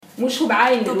مش هو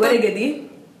بعاين الورقة دي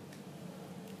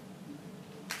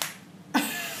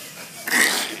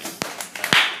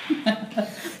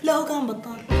لا هو كان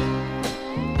بطال.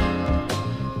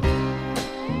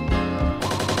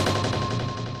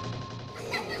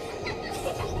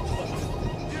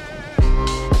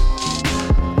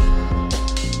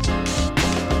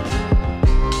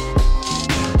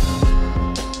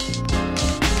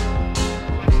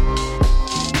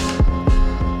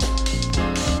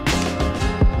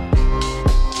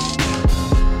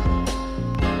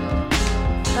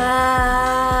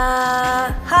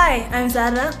 Hi, I'm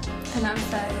Sarah. And I'm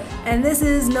sorry. And this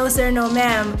is No Sir, No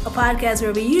Ma'am, a podcast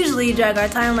where we usually drag our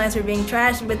timelines for being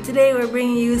trash, but today we're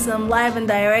bringing you some live and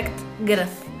direct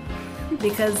growth.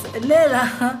 Because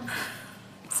Leila,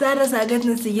 Sarah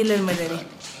ساقتنا السجل المدني,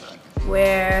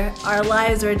 where our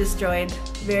lives were destroyed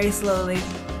very slowly,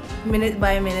 minute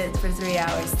by minute for 3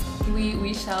 hours.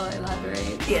 We shall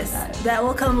elaborate. Yes, that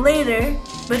will come later.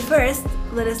 But first,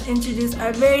 let us introduce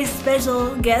our very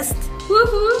special guest.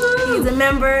 Woohoo! He's a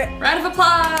member. Round of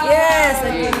applause! Yes,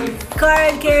 a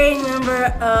card-carrying member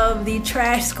of the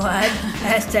Trash Squad.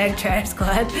 Hashtag Trash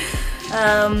Squad.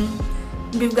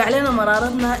 بيبقى علينا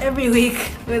مرارتنا every week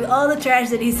with all the trash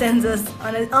that he sends us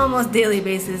on an almost daily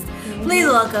basis. Please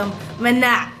welcome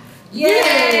Manaa.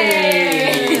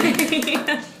 Yay!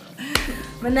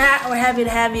 Manaa, we're happy to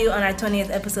have you on our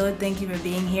 20th episode. Thank you for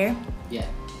being here. Yeah.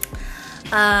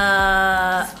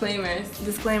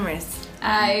 Disclaimers.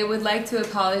 I would like to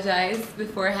apologize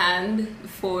beforehand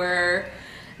for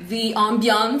the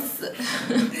ambiance,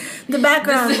 the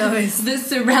background noise, the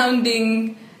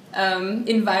surrounding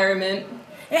environment.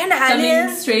 احنا Coming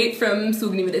حاليا straight from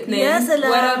سوق نمرة 2. يا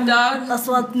سلام. What up, dog?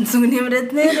 أصوات سوق نمرة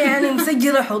 2 يعني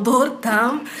مسجلة حضور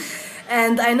تام.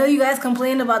 And I know you guys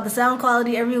complain about the sound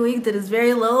quality every week that is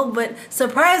very low, but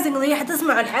surprisingly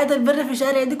حتسمعوا الحياة البرة في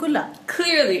الشارع دي كلها.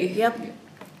 Clearly. Yep.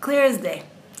 Clear as day.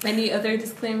 Any other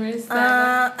disclaimers?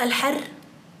 الحر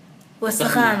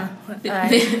والسخانة.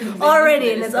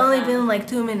 Already, and it's only been like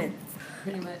 2 minutes.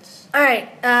 Pretty much.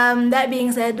 Alright, that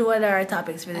being said, what are our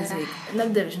topics for this week?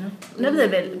 نبدأ بشنو؟ نبدأ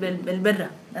بالبرة.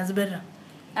 ناس برة.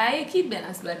 أكيد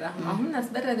بناس برا. هم ناس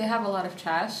برا, they have a lot of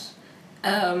trash.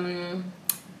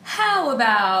 How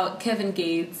about Kevin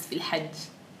Gates في الحج?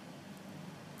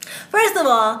 First of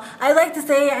all, I'd like to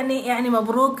say يعني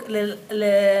مبروك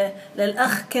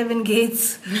للأخ كيفن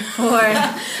جيتس for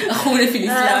أخونا في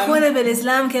الإسلام. أخونا في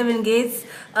الإسلام كيفن جيتس,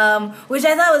 which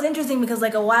I thought was interesting because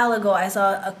like a while ago I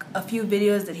saw a few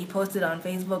videos that he posted on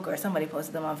Facebook, or somebody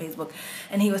posted them on Facebook,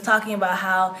 and he was talking about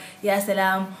how يا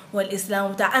سلام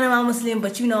والإسلام بتاع أنا ما مسلم,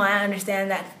 but you know I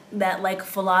understand that like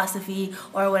philosophy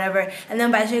or whatever, and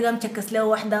then بعد شوي قام تشكس له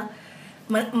واحدة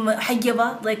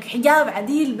محجبة, like حجاب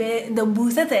عديل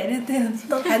بدبوسته يعني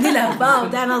عديلها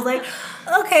فاهم, and I was like,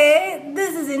 okay,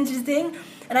 this is interesting,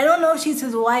 and I don't know if she's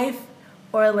his wife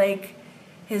or like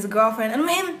his girlfriend.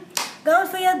 المهم قامت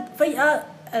فجأة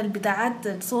البتاعات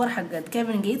الصور حقت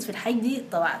كيفن جيتس في الحج دي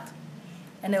طلعت,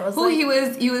 and it was Who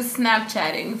like, he was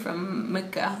Snapchatting from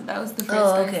Mecca. That was the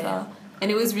first okay. I saw. And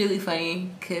it was really funny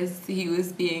because he was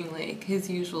being like his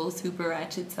usual super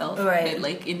ratchet self, right, but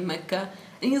like in Mecca.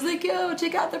 And he's like, yo,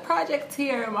 check out the projects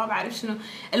here. ما بعرف شنو.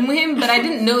 المهم, but I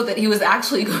didn't know that he was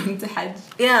actually going to Hajj.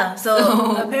 yeah, so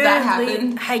apparently that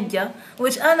happened. حجة,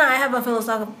 which I have a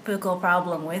philosophical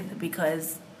problem with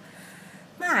because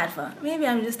ما عارفة, maybe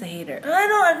I'm just a hater. I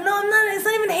don't know, I'm not, it's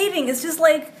not even hating, it's just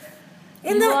like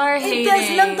You are hating. انت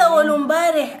اسلمت اول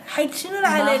امبارح, حج شنو اللي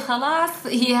عليك؟ خلاص,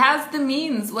 he has the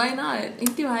means, why not?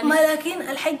 انت ما لكن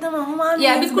الحج ده ما هو ما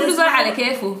يعني بكل زول على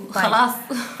كيفه. خلاص.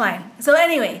 Fine. So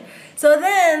anyway, so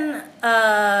then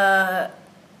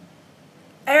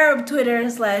Arab Twitter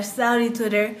 / Saudi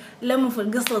Twitter لموا في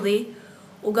القصة دي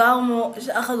وقاموا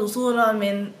أخذوا صورة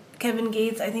من Kevin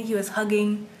Gates. I think he was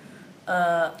hugging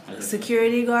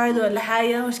security guard ولا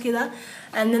حاجة مش كده,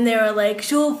 and then they were like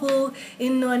شوفوا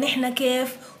إنه نحن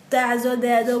كيف بتاع زول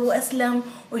ده دوب أسلم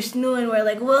وشنو, and we're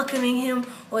like welcoming him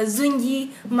والزنجي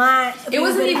مع. It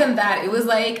wasn't even that. It was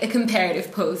like a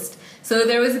comparative post. So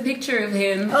there was a picture of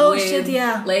him with shit,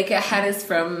 yeah, like a haris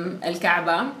from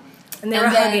Al-Kaaba. And they were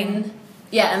hugging.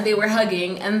 Yeah, and they were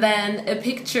hugging. And then a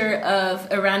picture of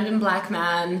a random black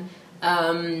man.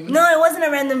 No, it wasn't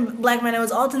a random black man. It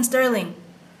was Alton Sterling.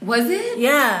 Was it?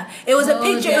 Yeah. It was a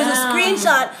picture. Damn. It was a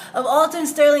screenshot of Alton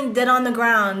Sterling dead on the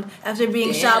ground after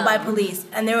being shot by police.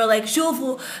 And they were like,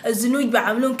 شوفوا الزنوج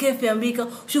بعملون كيف في أمريكا,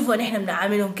 شوفوا نحن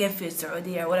بنعملهم كيف في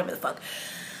السعودية, or whatever the fuck.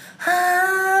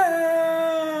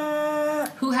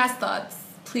 Who has thoughts?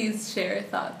 Please share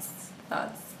thoughts.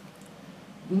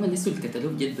 هم اللي سووا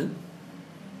الكتالوج جدا.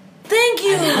 Thank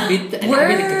you. أنا حبيت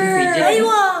الكتالوج جدا.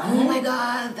 أيوة. Oh my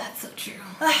god, that's so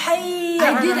true.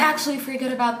 I did actually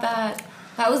forget about that.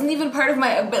 That wasn't even part of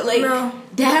my, but like, no.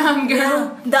 Damn, girl.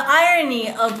 No. The irony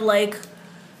of like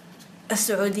a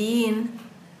Saudian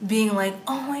being like,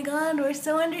 oh my God, we're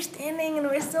so understanding and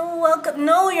we're so welcome.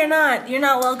 No, you're not. You're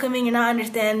not welcoming. You're not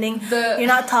understanding. You're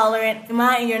not tolerant.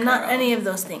 You're not any of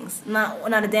those things.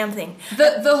 Not a damn thing.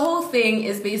 The whole thing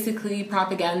is basically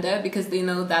propaganda because they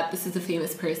know that this is a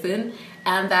famous person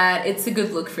and that it's a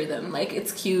good look for them. Like,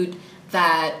 it's cute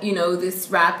that, you know, this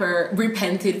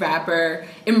repented rapper,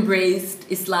 embraced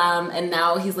Islam and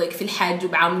now he's like في الحج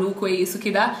وبعملوه كويس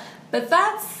وكده. But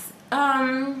that's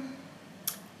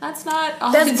not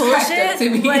all that's bullshit. To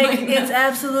me. Like it's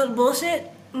absolute bullshit.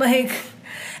 Like,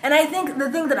 and I think the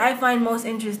thing that I find most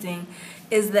interesting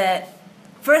is that,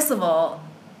 first of all,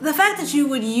 the fact that you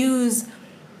would use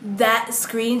that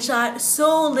screenshot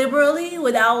so liberally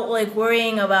without like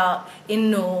worrying about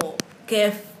إنه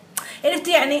كيف عرفت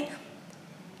يعني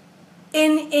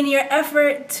in your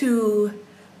effort to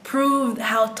prove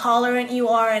how tolerant you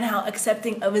are and how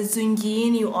accepting of a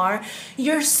Zungiyin you are,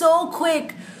 you're so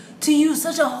quick to use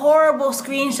such a horrible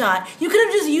screenshot. You could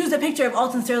have just used a picture of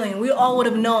Alton Sterling and we all would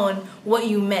have known what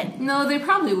you meant. No, they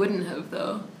probably wouldn't have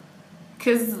though.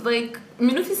 Because like,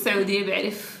 منو في السعودية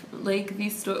بيعرف like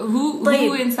these stories?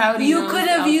 Who in Saudi you could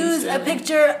have used a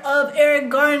picture of Eric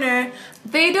Garner.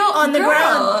 They don't on the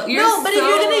ground. No, but so if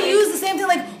you're gonna use the same thing,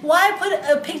 like why put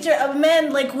a picture of a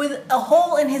man like with a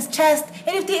hole in his chest?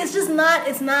 And if it's just not,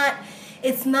 it's not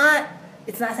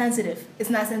sensitive. It's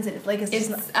not sensitive. Like it's just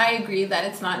not. I agree that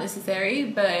it's not necessary,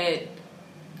 but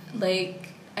like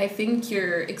I think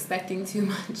you're expecting too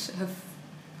much of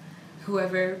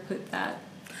whoever put that.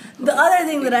 The other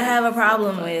thing that I have a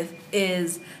problem with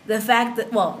is the fact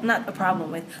that, well, not a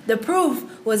problem with, the proof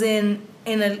was in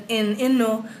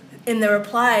the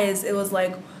replies. It was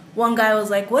like one guy was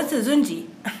like, "What's a zunji?"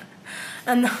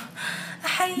 and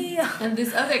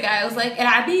this other guy was like,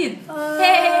 "العبيد."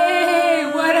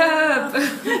 Hey, what up?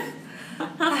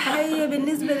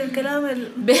 بالنسبة للكلام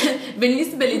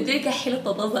بالنسبة للجيكة حيلة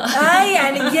ضزة.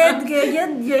 يعني جد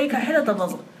جيكة حيلة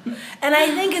ضزة. And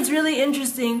I think it's really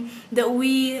interesting that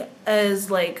we as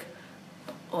like,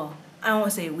 well, I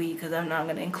won't say we because I'm not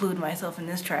going to include myself in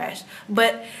this trash,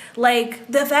 but like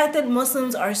the fact that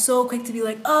Muslims are so quick to be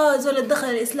like, oh, زول دخل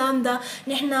الإسلام ده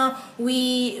نحنا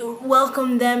we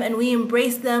welcome them and we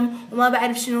embrace them وما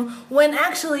بعرف شنو, when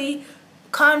actually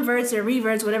converts or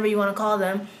reverts, whatever you want to call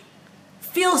them,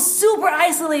 feel super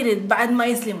isolated بعد ما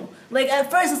يسلموا. Like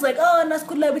at first it's like, oh, الناس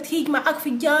كلها بتهيج معك في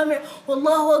الجامع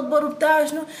والله أكبر وبتاع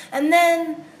شنو, and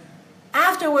then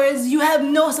afterwards you have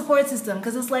no support system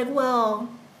because it's like, well,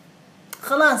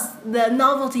 خلاص, the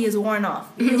novelty is worn off.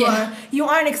 You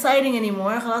aren't exciting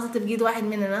anymore. خلاص أنت بقيت واحد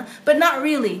مننا, but not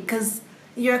really because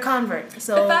you're a convert.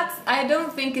 So but I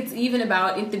don't think it's even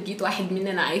about أنت بقيت واحد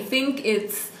مننا. I think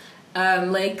it's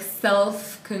like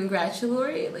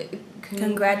self-congratulatory, like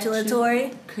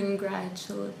congratulatory.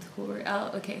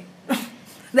 Oh, okay.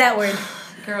 That word.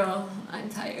 Girl, I'm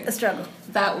tired. A struggle.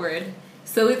 That word.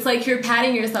 So it's like you're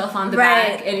patting yourself on the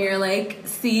back and you're like,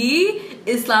 see,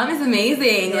 Islam is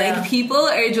amazing. Yeah. Like people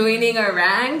are joining our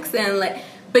ranks and like,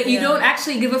 but you don't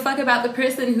actually give a fuck about the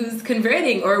person who's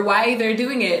converting or why they're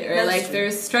doing it or like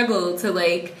their struggle to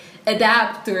like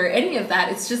adapt or any of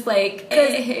that. It's just like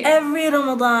every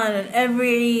Ramadan and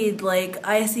every Eid, like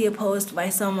I see a post by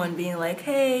someone being like,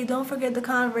 hey, don't forget the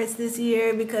converts this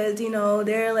year because, you know,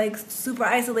 they're like super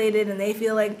isolated and they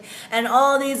feel like, and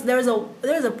all these, there was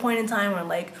a point in time where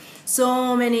like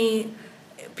so many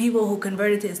people who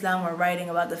converted to Islam were writing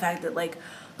about the fact that like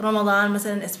Ramadan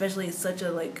especially is such a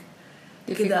like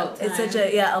it's such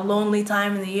a lonely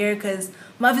time in the year because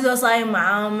ما في زول صايم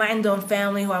معاهم, ما عندهم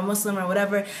family who are Muslim or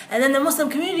whatever, and then the Muslim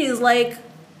community is like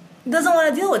doesn't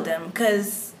want to deal with them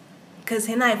because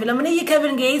هنا فلما يجي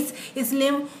كيفن جيتس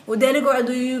يسلم ودول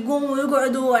يقعدوا يقوموا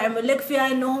ويقعدوا ويعمل لك فيها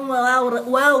انهم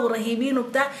واو رهيبين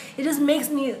وبتاع, it just makes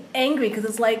me angry because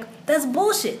it's like that's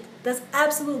bullshit. That's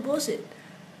absolute bullshit.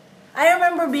 I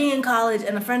remember being in college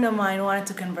and a friend of mine wanted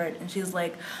to convert and she was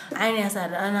like, I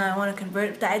want to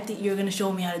convert, you're going to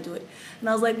show me how to do it. And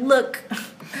I was like, look,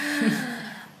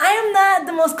 I am not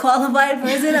the most qualified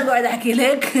person. I'm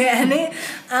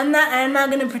not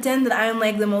going to pretend that I'm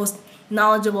like the most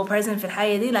knowledgeable person في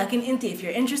الحياة دي. لكن انت, if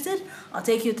you're interested, I'll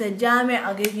take you to a jami',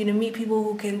 I'll get you to meet people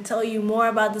who can tell you more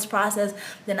about this process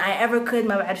than I ever could.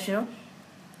 ما بعرف شنو.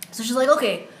 So she's like,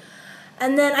 okay.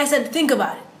 And then I said, think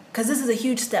about it. Because this is a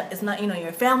huge step. It's not, you know,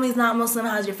 your family's not Muslim.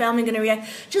 How's your family going to react?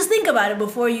 Just think about it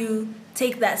before you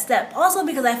take that step. Also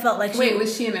because I felt like Wait,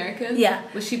 was she American? Yeah.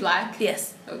 Was she black?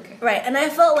 Yes. Okay. Right. And I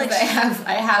felt like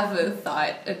I have a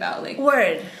thought about like...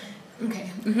 Word. Okay.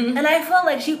 And I felt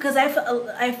like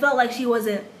I felt like she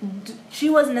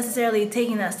wasn't necessarily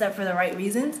taking that step for the right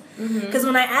reasons. Because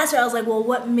when I asked her, I was like, well,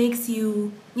 what makes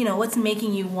you, what's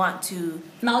making you want to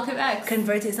Malcolm X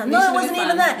convert to Islam? No, it wasn't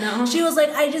even that. No. She was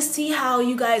like, I just see how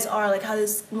you guys are, like how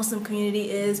this Muslim community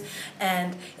is,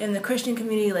 and in the Christian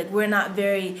community, like we're not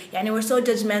very, we're so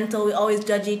judgmental, we always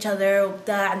judge each other,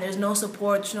 and there's no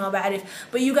support,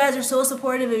 but you guys are so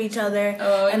supportive of each other,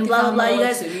 and blah blah blah. You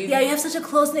guys, you have such a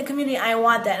close-knit community, I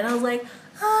want that. And I was like,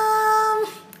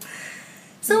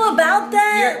 so about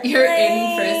that, you're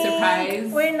in for a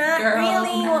surprise. We're not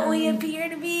really what we appear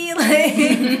to be. Like,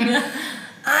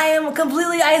 I am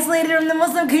completely isolated from the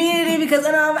Muslim community because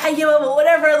I'm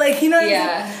whatever. Like, you know.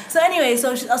 Yeah. So anyway, so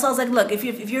I was like, look, if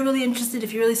you're really interested,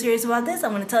 if you're really serious about this,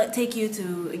 I'm gonna take you to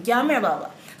Jamia, blah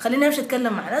blah. خلينا نمشي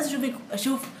نتكلم مع ناس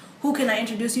أشوف who can I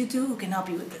introduce you to, who can help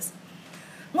you with this.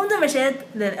 قمت مشيت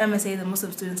للMSA, the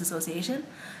Muslim Students Association,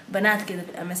 بنات كده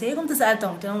في الMSA. قمت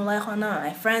سألتهم قلت لهم والله يا أخوانا,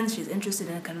 my friend, she's interested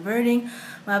in converting,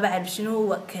 ما بعرف شنو,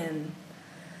 what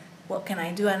can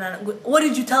I do? And what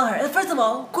did you tell her? First of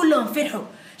all, كلهم فرحوا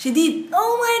شديد.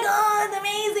 Oh my God,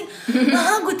 amazing.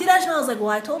 قلت لها شنو? I was like, well,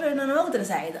 I told her إن أنا ما قدر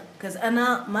أساعدها because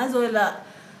أنا ما زول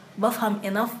بفهم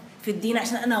enough في الدين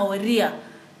عشان أنا أوريها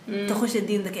تخش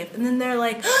الدين ده كيف. And then they're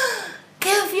like,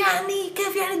 كيف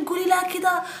يعني تقولي لها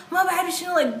كده ما بعرف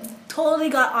شنو, like totally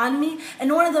got on me.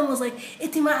 And one of them was like,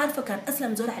 انتي ما عارفة كان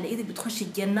أسلم زول على إيدك بتخشي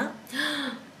الجنة.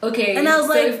 Okay, and I was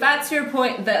so like, if that's your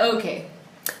point, okay,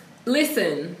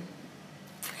 listen,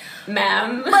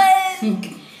 ma'am,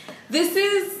 this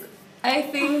is, I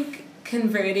think,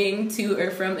 converting to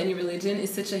or from any religion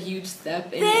is such a huge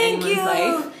step in anyone's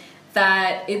life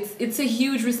that it's a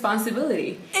huge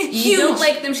responsibility. You don't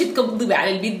like them shit تقبضي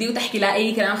على البيت دي وتحكي لها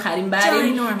أي كلام خارم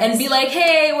بالي and be like,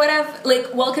 hey, what up,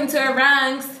 like, welcome to our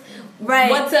ranks,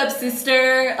 right? What's up,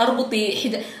 sister?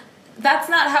 أربطي. That's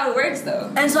not how it works,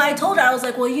 though. And so I told her, I was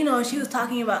like, well, she was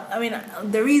talking about,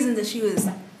 the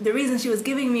reasons she was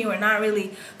giving me were not really,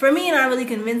 for me, not really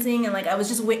convincing. And like,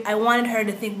 I wanted her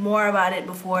to think more about it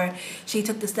before she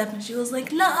took the step. And she was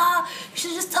like, nah, you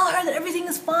should just tell her that everything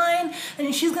is fine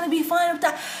and she's going to be fine with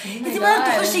that.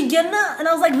 And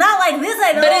I was like, not like this,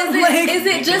 I know. But is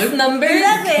it just numbers?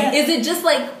 Exactly. Is it just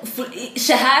like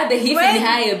shahada hi fi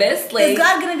nihaya best? Like, is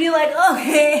God going to be like,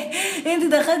 okay, انت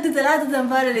دخلت 3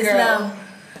 أنفار الإسلام.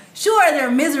 Sure, they're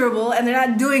miserable and they're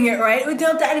not doing it right. But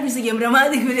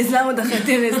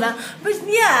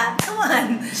yeah, come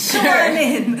on. Sure. Come on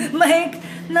in. Like,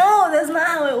 no, that's not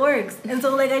how it works. And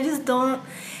so, like, I just don't,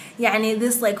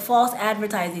 this, like, false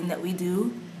advertising that we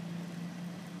do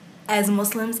as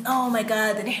Muslims. Oh my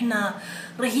God, نحنا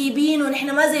رهيبين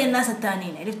ونحنا ما زي الناس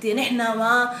التانيين. عرفتي نحنا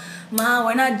ما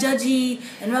we're not judgy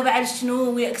and ما بعرف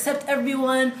شنو, we accept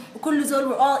everyone وكل زول,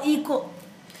 we're all equal.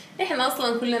 احنا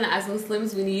اصلا كلنا as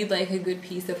Muslims we need like a good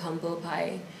piece of humble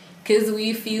pie because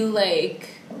we feel like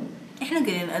احنا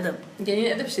قليلين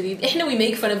أدب شديد. احنا we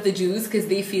make fun of the Jews because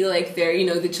they feel like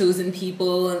they're the chosen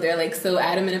people and they're like so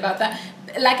adamant about that.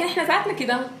 لكن احنا ذاتنا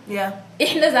كده.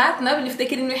 احنا ذاتنا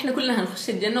بنفتكر انه احنا كلنا هنخش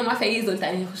الجنة وما في أي زول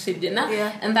تاني هنخش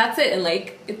الجنة. And that's it. And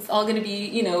like it's all gonna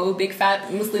be big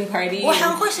fat Muslim party.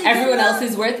 Everyone else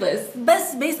is worthless.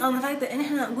 بس based on the fact that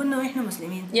احنا قلنا احنا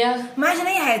مسلمين. ما عشان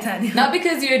أي حاجة تانية. Not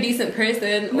because you're a decent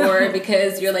person or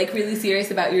because you're like really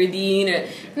serious about your deen or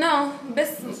no. بس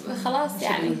خلاص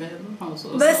يعني.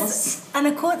 بس أنا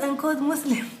كود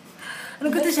مسلم. أنا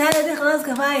كنت شهادة دي خلاص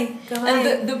كفاية.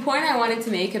 And the point I wanted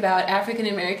to make about African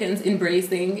Americans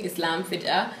embracing Islam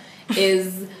fid'ah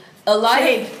is a lot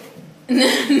shade.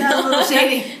 No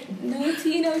shady.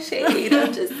 No shade.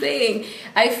 I'm just saying.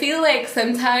 I feel like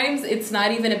sometimes it's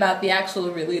not even about the actual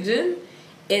religion.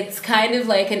 It's kind of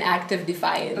like an act of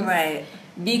defiance. Right.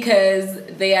 Because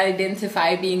they identify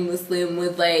being Muslim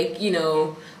with like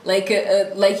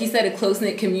like you said, a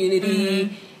close-knit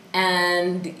community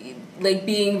and like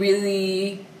being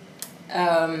really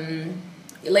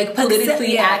like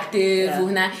politically active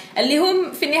وهنا اللي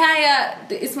هم في النهاية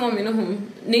اسمهم منهم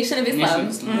Nation of Islam,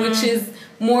 which is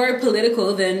more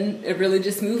political than a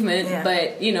religious movement, but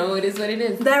it is what it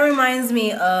is. That reminds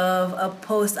me of a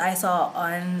post I saw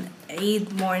on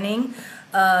Eid morning.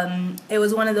 It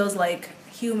was one of those like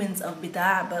humans of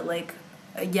bid'ah, but like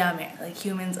like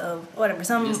humans of whatever,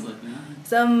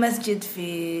 some masjid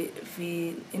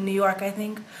in New York, I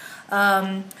think.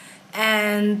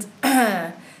 And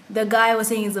the guy was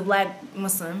saying he's a black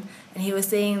Muslim, and he was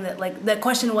saying that like the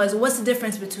question was, what's the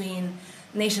difference between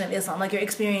Nation of Islam, like your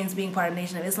experience being part of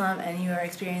Nation of Islam and your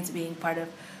experience being part of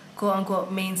quote unquote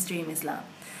mainstream Islam?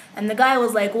 And the guy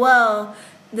was like, well,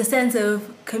 the sense of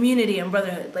community and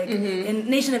brotherhood, like in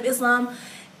Nation of Islam,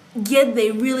 yet they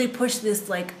really push this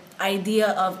like idea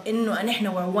of إنه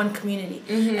نحن we're one community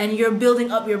and you're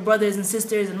building up your brothers and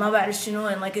sisters and ما بعرف شنو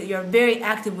and like you're very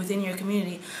active within your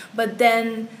community. But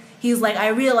then he's like, I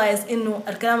realized إنه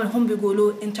الكلام اللي هم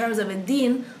بيقولوه in terms of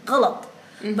الدين غلط.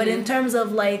 But in terms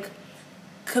of like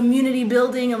community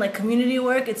building and like community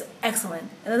work, it's excellent.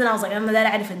 And then I was like, I'm not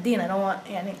أعرف الدين. I don't want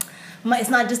يعني it's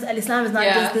not just Islam is not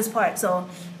just this part. So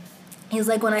he's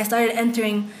like, when I started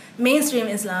entering mainstream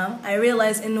Islam, I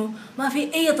realized إنه ما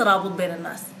في أي ترابط بين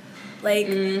الناس. Like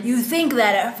you think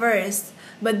that at first,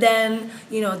 but then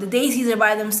the Desis are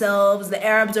by themselves, the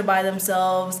Arabs are by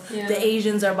themselves, the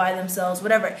Asians are by themselves,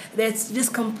 whatever. It's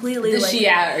just completely the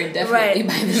Shia are definitely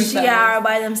by themselves. The Shia are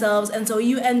by themselves, and so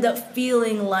you end up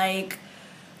feeling like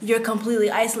you're completely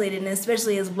isolated, and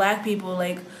especially as Black people,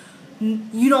 like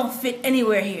you don't fit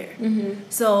anywhere here.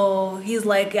 So he's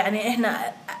like,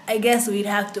 I guess we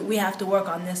have to work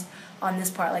on this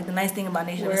part. Like the nice thing about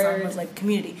Nation of Islam was like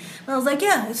community. And I was like,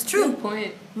 yeah, it's true. Good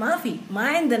point. ما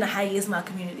عندنا حاجة اسمها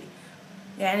community.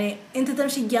 يعني أنت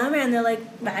تمشي الجامع and they're like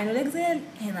بعينه لك زي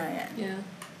هنا يعني. Yeah.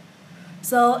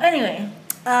 So anyway,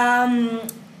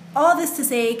 all this to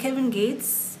say, Kevin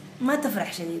Gates ما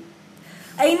تفرح شديد.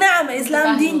 أي نعم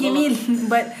الإسلام دين جميل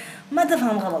but ما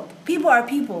تفهم غلط. People are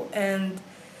people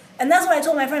and that's what I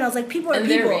told my friend. I was like, people are and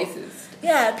people. They're racist.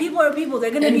 Yeah, people are people.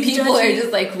 They're gonna be people judgy. are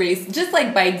just like just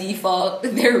like by default,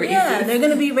 they're racist. Yeah, they're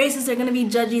gonna be racist. They're gonna be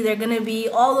judgy. They're gonna be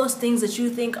all those things that you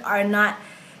think are not,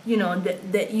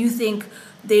 that you think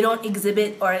they don't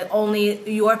exhibit or only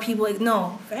your people.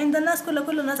 No, فعند الناس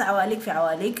كل الناس عواليك في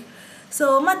عواليك.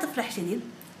 So ما تفرح شديد.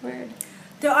 Word.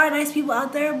 There are nice people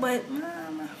out there, but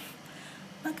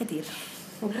ما كتير.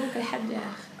 مبروك الحج يا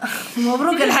أخي.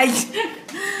 مبروك الحج.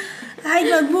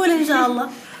 حج مقبول إن شاء الله.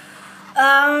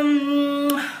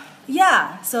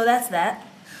 Yeah, so that's that.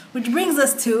 Which brings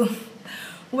us to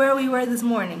where we were this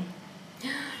morning.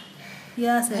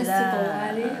 Yes,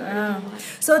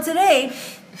 so today,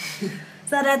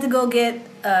 I had to go get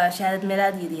شهادة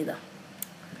ميلاد جديدة.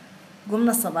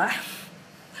 قمنا الصباح.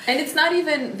 And it's not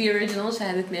even the original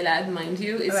شهادة ميلاد, mind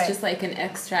you. It's just like an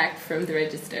extract from the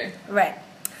register. Right.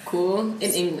 Cool.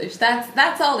 In English.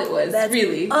 That's all it was,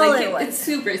 really. All it was. It's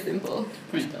super simple.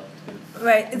 Printout.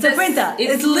 Right, it's a printout.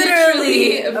 It's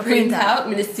literally a printout.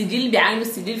 من السجل بيعينوا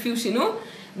السجل فيه وشنو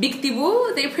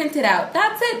بيكتبوه, they print it out.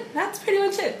 That's it. That's pretty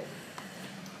much it.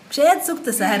 مشيت سوق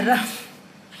تسهرة.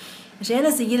 مشينا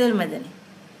السجل المدني.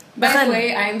 By the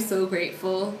way, I am so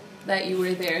grateful that you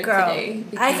were there today.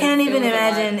 I can't even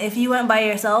imagine if you went by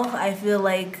yourself. I feel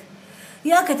like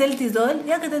يا قتلتي زول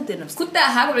يا قتلتي نفسك. كنت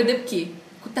هقعد ابكي.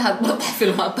 كنت هتبطح في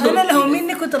المطار. أنا لو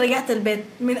مني كنت رجعت البيت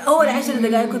من أول 10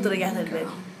 دقائق كنت رجعت البيت.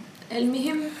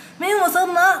 المهم من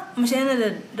وصلنا مشينا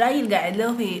للراجل قاعد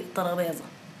له في ترابيزة.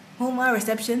 هو ما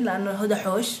ريسبشن لأنه هو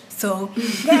دحوش. So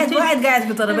واحد قاعد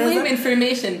في ترابيزة. المهم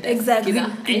information. Exactly. كذا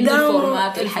عنده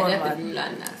الفورمات والحاجات اللي بنملاها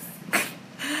الناس.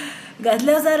 قالت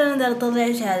له سارة أنا بدي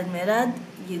أطلع شهادة ميلاد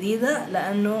جديدة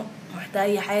لأنه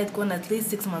محتاجة حاجة تكون at least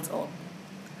 6 months old.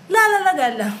 لا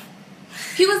قال له.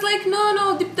 He was like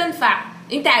no دي بتنفع.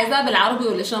 انت عايزاها بالعربي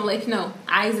ولا شو؟ I'm like no,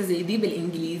 عايزة زي دي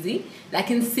بالإنجليزي.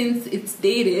 لكن since it's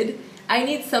dated, I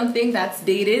need something that's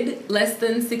dated less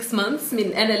than 6 months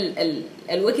من أنا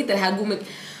الوقت اللي هقوم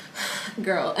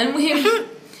girl. المهم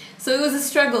so it was a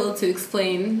struggle to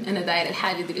explain أنا داير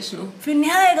الحاجة دي شنو. في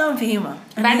النهاية قام فهمها.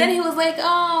 بعدين he was like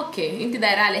okay انت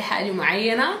دايرة علي حاجة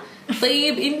معينة.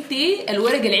 طيب انت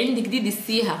الورقة اللي عندك دي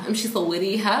دسيها, امشي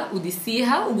صوريها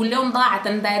ودسيها وقول لهم ضاعت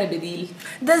انا دايرة بديل.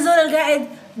 ده الزول القاعد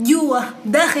جوا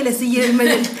داخل السجل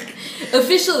المدني.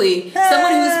 Officially,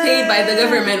 someone who's paid by the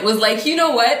government was like, you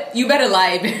know what? You better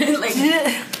lie. Like,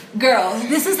 girl.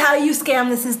 This is how you scam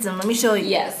the system. Let me show you.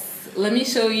 Yes. Let me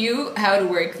show you how to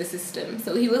work the system. So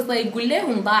he was like, قول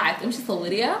لهم ضاعت امشي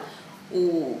صوريها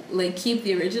و like keep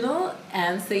the original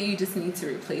and say you just need to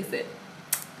replace it.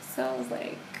 So I was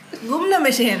like, قمنا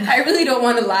مشينا. I really don't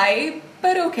want to lie,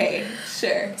 but okay,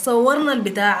 sure. صورنا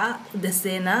البتاعة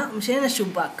ودسينا مشينا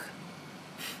الشباك.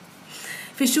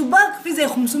 في الشباك في زي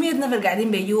 500 نفر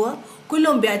قاعدين بيجوا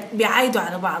كلهم بيعايدوا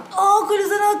على بعض. كل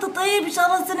سنة وانت طيب, إن شاء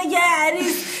الله السنة الجاية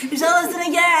عريس, إن شاء الله السنة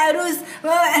الجاية عروس, ما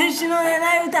بعرف شنو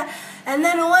هنا وبتاع. And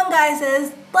then one guy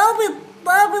says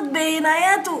ضابط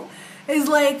بعناياته is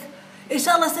like إن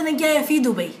شاء الله السنة الجاية في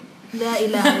دبي. لا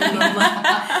إله إلا الله.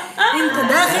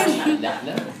 أنت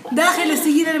داخل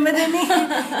السجل المدني,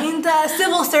 أنت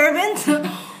civil servant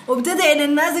وبتدعي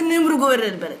للناس إنه يمرقوا برا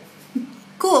البلد.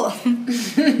 Cool.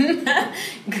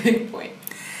 Good point.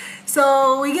 So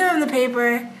we give him the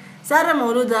paper. سارة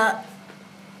مولودة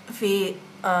في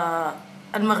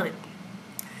المغرب.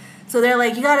 So they're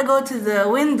like, you gotta go to the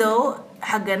window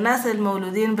حق الناس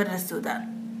المولودين برا السودان.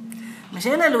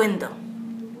 مشينا الويندو.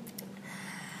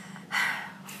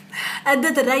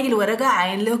 ادت الراجل ورقه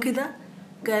عاين له كده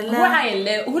قال هو عاين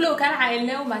له هو لو كان عاين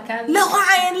له ما كان لا هو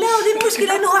عاين له دي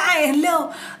المشكله انه هو عاين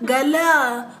له قال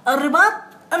لا الرباط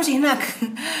امشي هناك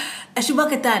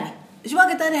الشباك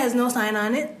الثاني has no sign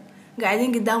on it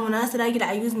قاعدين قدامه ناس راجل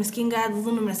عيوز مسكين قاعد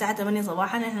اظن من الساعه 8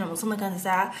 صباحا احنا لما وصلنا كانت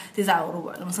الساعه 9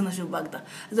 وربع لما وصلنا الشباك ده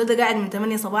الزول ده قاعد من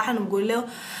 8 صباحا وبقول له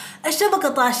الشبكه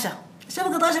طاشه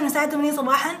من الساعه 8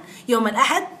 صباحا يوم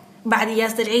الاحد بعد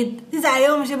اجازه العيد 9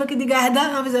 يوم الشبكه دي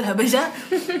قاعده ما في زول هبشه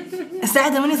الساعه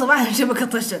 8 صباحا الشبكه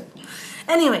طشت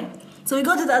anyway so we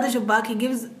go to the other شباك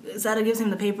Sarah gives him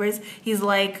the papers he's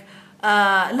like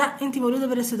لا انت مولوده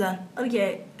برا السودان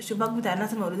ارجعي الشباك بتاع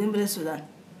الناس المولودين برا السودان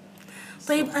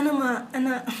طيب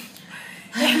انا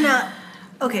احنا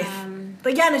اوكي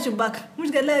رجعنا شباك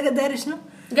مش قال لها داير شنو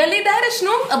قال لي داير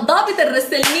شنو الضابط اللي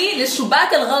رسلني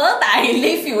للشباك الغلط عاين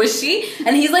لي في وشي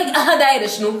and he's like داير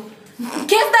شنو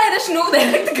كيف داير شنو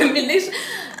دايرك تكمل ليش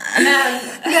انا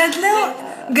قالت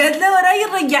له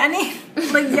راجل رجعني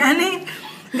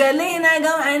قال لي هنا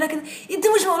قام عينك كده انت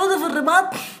مش مولوده في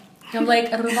الرباط I'm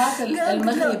like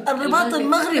الرباط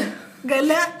المغرب قال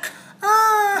لها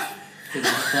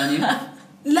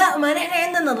لا ما نحن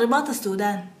عندنا الرباط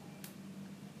السودان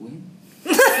وين؟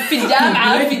 في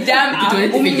الجامعة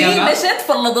أمي مشت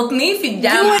فلضتني في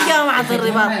الجامعة جوا جامعة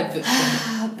الرباط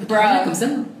برا كم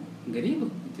سنة؟ قريبة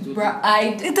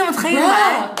انت متخيل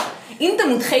معي؟ انت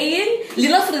متخيل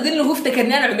لنفرض انه هو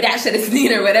افتكرني انا عمري 10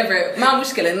 سنين او whatever ما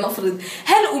مشكلة نفرض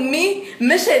هل امي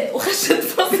مشت وخشت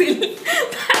فصل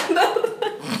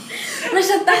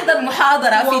تحضر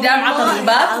محاضرة في جامعة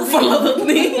الرباط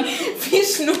وفلضتني في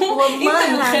شنو انت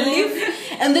متخلف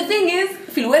and the thing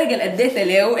is في الورقة اللي اديتها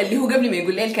له اللي هو قبل ما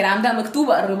يقول لي الكلام ده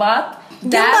مكتوبة الرباط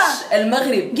داش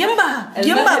المغرب جنبها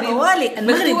طوالي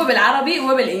المغرب مكتوبة بالعربي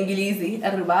وبالانجليزي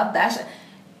الرباط داش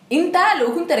انت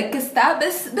لو كنت ركزتها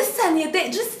بس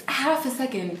ثانيتين just half a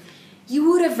second you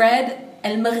would have read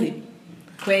المغرب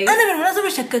كويس. انا بالمناسبة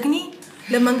شككني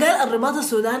لما قال الرباط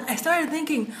السودان I started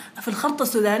thinking في الخرطة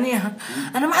السودانية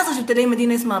أنا ما حصل شفت لي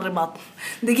مدينة اسمها الرباط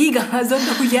دقيقة زود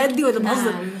هو جادي ولا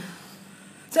بهزر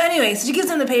so anyway so she gives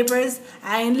them the papers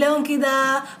عين لهم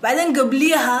كده بعدين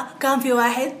قبليها كان في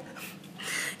واحد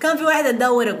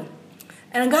اداه ورقه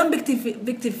أنا قام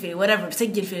بكتب في whatever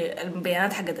بسجل في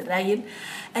البيانات حقت الراجل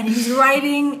and he's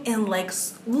writing in like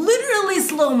literally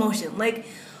slow motion like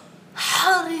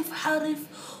حرف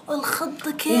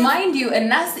والخطة كيف ومايند يو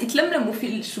الناس يتلملموا في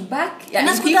الشباك يعني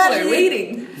الناس people are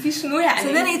waiting في شنو يعني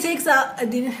so then he takes out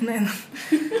اديني هنا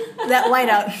that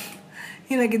white out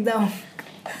هنا قدامه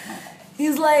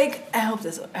he's like I hope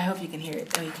you can hear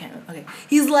it oh you can't okay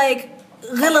he's like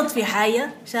غلط في حاجة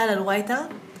شال الوايت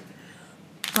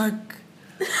اوت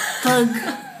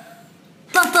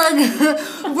طق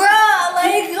bro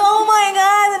like oh my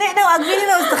god نحن واقفين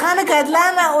هنا واستخانة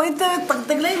كاتلانا وانت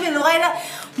بتطقطق لي في الغاية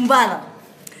مبالغ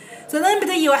سودان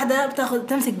بتجي واحدة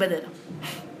تمسك بدله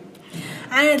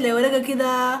عينت لي ورقة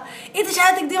كده انت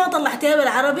شهادتك دي ما طلعتها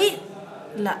بالعربي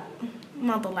لا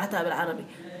ما طلعتها بالعربي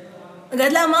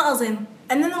قالت لا ما أظن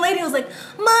and then the lady was like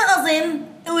ما أظن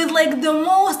with like the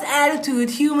most attitude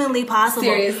humanly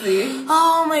possible seriously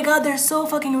oh my god they're so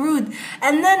fucking rude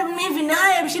and then في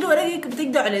النهاية بشيل ورقة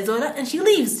بتقدع على زولا and she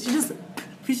leaves she just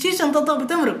في الشيشة انتطب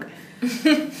بتمرق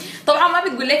طبعا ما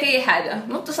بتقول لك اي حاجه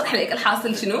ما بتشرح لك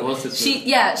الحاصل شنو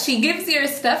she gives your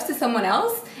stuff to someone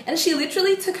else and she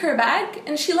literally took her bag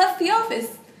and she left the office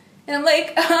and I'm like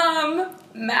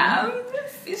ma'am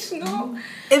في شنو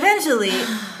eventually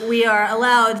we are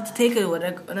allowed to take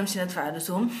الورق ونمشي ندفع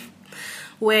الرسوم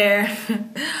where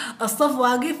الصف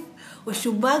واقف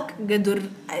والشباك قدر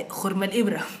خرم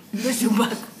الإبرة ده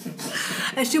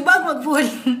الشباك مقفول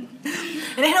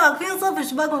نحن واقفين صف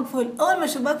الشباك مقفول أول ما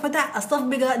الشباك فتح الصف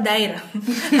بقى دايرة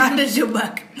على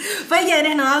الشباك فجأة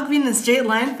نحن واقفين straight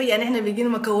line فجأة نحن بقينا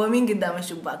مكومين قدام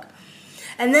الشباك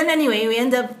and then anyway we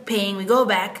end up paying we go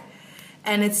back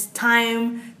and it's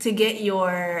time to get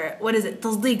your what is it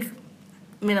تصديق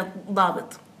من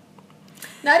الضابط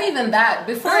Not even that.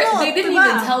 Before they didn't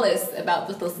even tell us about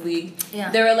the tasleeg.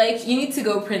 Yeah. They were like, "You need to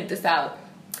go print this out."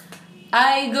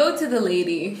 I go to the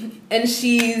lady, and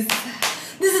she's.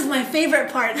 This is my favorite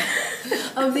part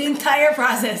of the entire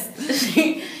process.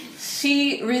 She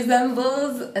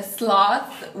resembles a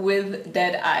sloth with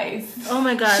dead eyes. Oh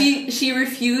my god. She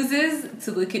refuses to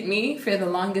look at me for the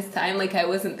longest time, like I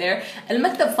wasn't there.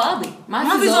 المكتب فاضي.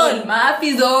 ما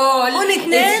في زول.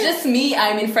 It's just me.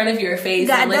 I'm in front of your face.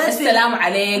 I'm like, السلام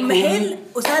عليكم. محل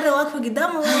وسارة واقفة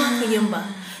قدامه وأنا واقفة جنبها.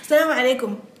 السلام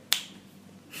عليكم.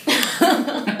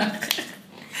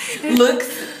 Looks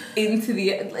into the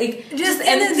like Just just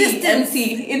in the empty, distance.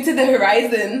 into the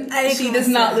horizon. عليكم She does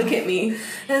not السلام. look at me.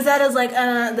 And Sarah's like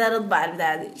أنا دار أطبع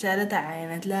البتاع دي شالتها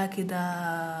عينت لا كده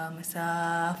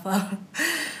مسافة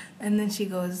and then she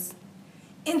goes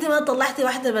أنت ما طلعتي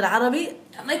واحدة بالعربي.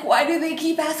 I'm like, why do they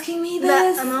keep asking me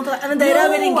this? لا أنا دايراه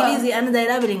No. بالإنجليزي أنا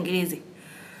دايراه بالإنجليزي.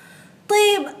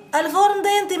 طيب الفورم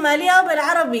ده أنت ماليه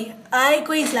بالعربي أي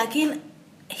كويس لكن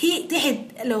هي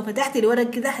تحت لو فتحتي الورق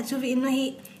كده حتشوفي إنه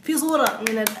هي في صورة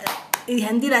من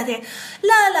الهنديلة تحت.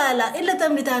 لا إلا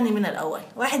تم تاني من الأول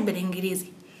واحد بالإنجليزي.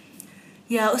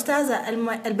 يا أستاذة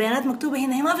البيانات مكتوبة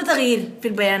هنا هي ما في تغيير في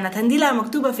البيانات هنديلة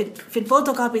مكتوبة في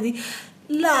الفوتوكوبي دي.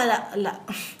 لا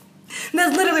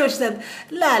ناس ضربي وشتد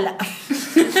لا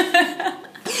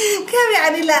كيف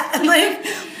يعني لا طيب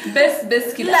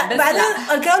بس كده لا بس بعدين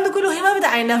الكلام ده كله هي ما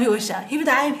بتعاينها في وشها هي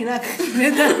بتعاين هناك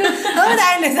ما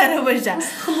بتعاين سارة في وشها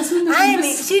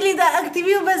عيني شيلي ده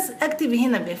اكتبيه وبس اكتبي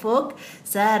هنا بفوق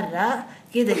سارة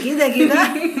كده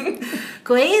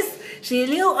كويس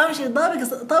شيليه وامشي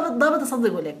ضابط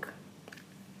اصدقه لك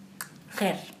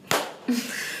خير.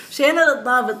 مشينا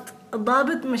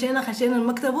للضابط مشينا خشينا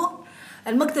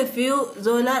المكتب فيه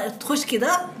زولا تخش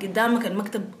كده قدامك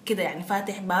المكتب كده يعني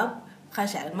فاتح باب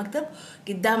خاشع على المكتب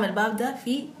قدام الباب ده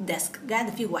في ديسك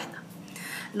قاعدة فيه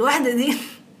الواحدة دي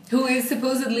who is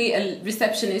supposedly a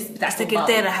receptionist بتاع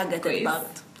السكرتيرة حقت الضابط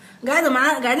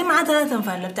قاعدين معاه 3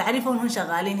 أنفار. لا بتعرفوا انهم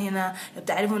شغالين هنا لا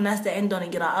بتعرفوا الناس ده عندهم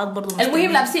إجراءات برضو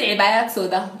المهم لابسين عبايات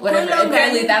سودا whatever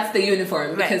apparently that's the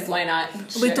uniform because why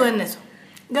not وبيتونسوا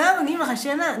قاموا جينا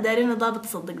خشينا دايرين ضابط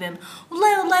تصدق لنا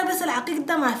والله بس العقيق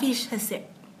ده ما فيش هسه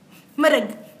مرق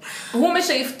هو مش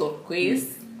يفطر كويس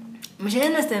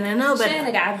مشينا استنينا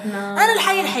مشينا قعدنا. انا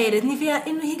الحاجه اللي حيرتني فيها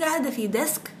انه هي قاعده في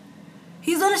ديسك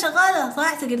هي زوله شغاله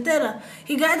صح سكرتيره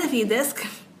هي قاعده في ديسك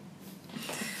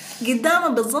قدامها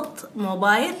بالضبط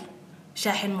موبايل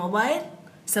شاحن موبايل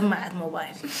سماعه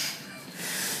موبايل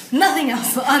nothing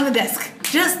else on the desk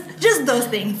just those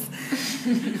things.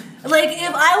 Like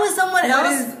if I was someone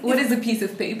else what is a piece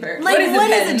of paper like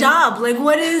what is a job like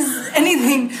what is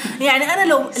anything يعني أنا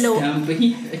لو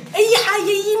أي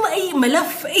حاجة أي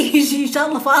ملف أي شيء إن شاء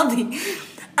الله فاضي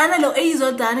أنا لو أي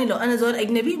زول تاني لو أنا زول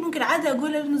أجنبي ممكن عادي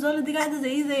أقول إنه زول دي قاعدة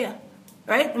زيها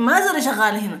right ما زول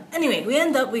شغالة هنا anyway we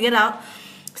end up we get out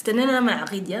استنينا لما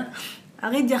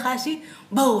عقيد جا خاشي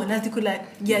بو الناس دي كلها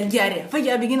جارية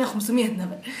فجأة بقينا 500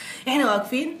 نفر احنا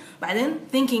واقفين بعدين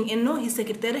thinking انه هي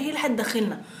السكرتيرة هي اللي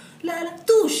حتدخلنا لا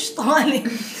توش طوالي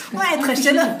واحد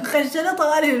خشنا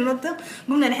طوالي في المكتب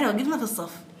قمنا نحن وقفنا في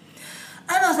الصف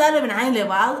انا وسارة بنعاين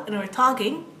لبعض and we're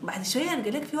talking بعد شوية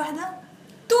قال لك في واحدة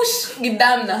توش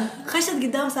قدامنا خشت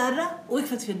قدام سارة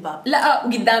وقفت في الباب لا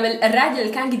قدام الراجل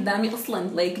اللي كان قدامي اصلا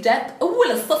like جات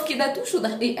اول الصف كده توش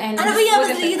يعني انا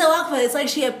فيها بس كده واقفة it's like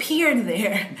she appeared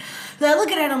there so I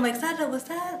look at her and I'm like Sarah what's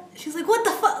that she's like what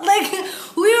the fuck like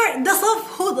ده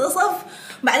صف هو ده صف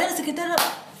بعدين السكرتيرة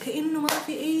كأنه ما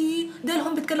في أي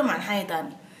ديلهم بيتكلموا عن حاجة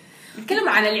تانية بيتكلموا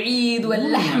عن العيد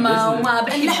واللحمة وما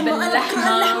بحب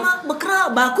اللحمة بكرهها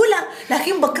باكلها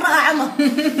لكن بكرهها عمى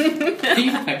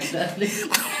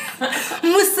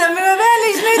مستمرة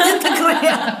بالي شنو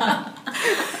تكرهها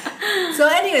so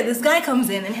anyway this guy comes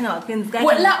in and احنا واقفين this guy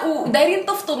لا ودايرين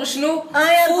تفطروا شنو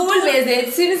فول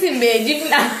بزيت سمسم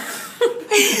بجبنة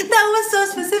that was so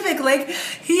specific like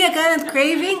هي كانت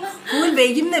craving فول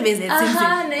بجبنة بزيت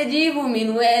سمسم نجيبه من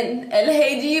وين اللي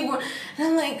هيجيبه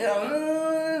I'm like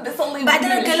بصلي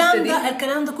بعدين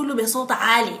الكلام ده كله بصوت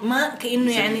عالي ما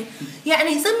كأنه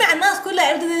يعني يسمع الناس كلها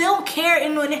عرفت they don't care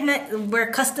إنه نحن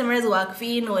we're customers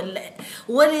واقفين ولا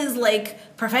what is like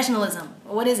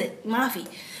professionalism what is it ما في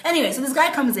anyway so this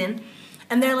guy comes in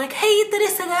and they're like hey انت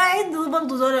لسه قاعد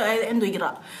وبرضه زول عنده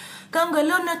إجراء كان قال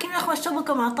لنا كنا اخوة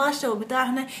الشبكة مع طاشة وبتاع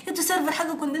هنا انتوا السيرفر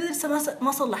حقكم لسه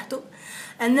ما صلحتوا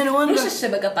مش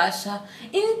الشبكة طاشة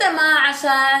انت ما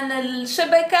عشان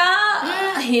الشبكة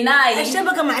هناي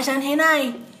الشبكة ما عشان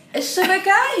هناي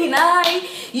الشبكة هناي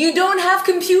you don't have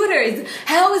computers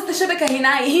how is the شبكة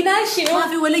هناي شنو ما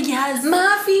في ولا جهاز ما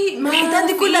في الحيطان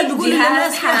دي كلها بيقولوا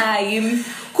جهاز حايم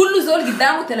كل زول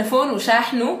قدامه تلفون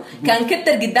وشاحنه كان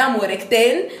كتر قدامه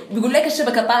ورقتين بيقول لك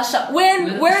الشبكة طاشة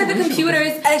وين where are the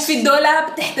computers في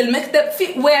الدولاب تحت المكتب في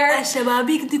where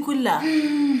الشبابيك دي كلها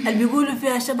اللي بيقولوا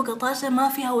فيها الشبكة طاشة ما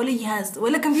فيها ولا جهاز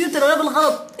ولا كمبيوتر ولا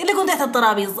بالغلط اللي كنت تحت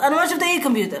الترابيز أنا ما شفت أي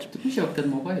كمبيوتر مش وقت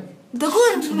الموبايل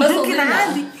تكون ممكن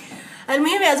عادي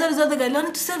المهم يا زول ده قال له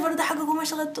انتوا السيرفر ده حقكم ما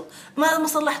شغلتوه ما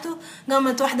صلحتوه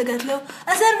قامت واحده قالت له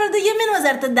السيرفر ده من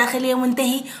وزاره الداخليه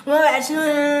منتهي وما بعد شنو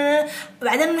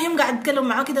بعدين المهم قاعد اتكلم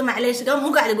معاه كده معلش قام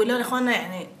هو قاعد يقول له يا اخوانا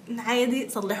يعني عادي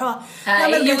صلحوها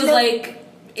he was like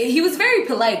he was very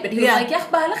polite but he was Yeah. like يا أخ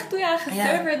بالغتوا يا أخ Yeah.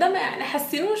 السيرفر ده ما يعني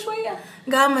حسنوه شوية.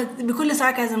 قامت بكل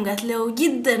ساركازم قالت له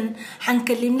جدا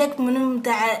حنكلم لك منو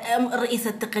بتاع رئيس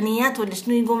التقنيات ولا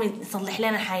شنو يقوم يصلح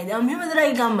لنا حاجه دي. المهم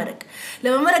دراي قام مرق.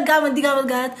 لما مرق قامت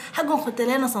قالت حقهم خدت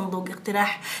لنا صندوق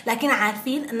اقتراح، لكن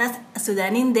عارفين الناس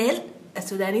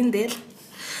السودانيين ديل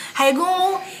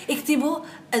حيقوموا يكتبوا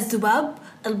الذباب،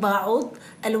 الباعوض،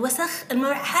 الوسخ،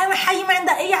 حاجه ما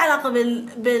عندها اي علاقه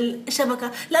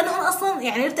بالشبكه، لانهم اصلا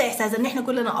يعني يرتع احساس ان احنا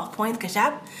كلنا اوف بوينت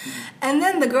كشعب. and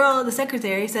then the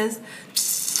secretary says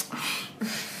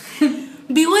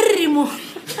بيورموا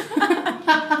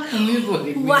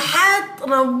وحات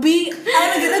ربي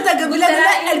انا قريتها قبل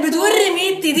لا اللي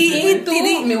بتورم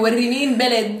دي مورمين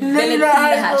بلد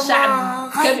كلها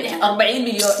شعب كم 40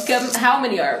 مليون كم how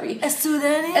many are we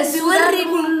السودان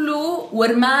كله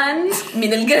ورمان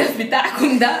من القرف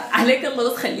بتاعكم ده عليك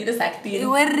الله بس خلينا ساكتين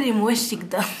يورم وشك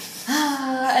ده.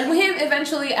 المهم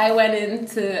eventually I went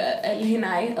into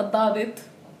الهناي الضابط.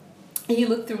 he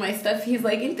looked through my stuff. he's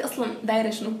like انت اصلا دايره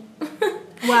شنو؟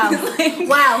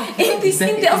 واو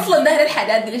انت اصلا دايره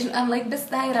الحاجات دي ليش؟ I'm like بس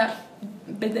دايره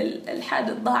بدل الحاجه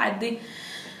الضاعت دي.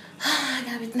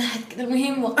 قامت نهت كده.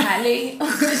 المهم وقع علي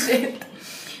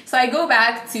so I go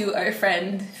back to our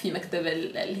friend في مكتب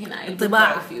الهناي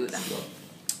الطباعة فيه ده.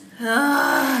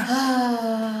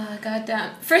 God damn.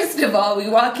 First of all, we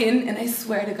walk in and I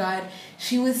swear to God,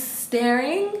 she was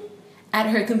staring at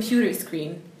her computer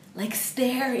screen. Like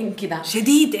staring كده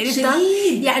شديد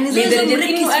يعني زي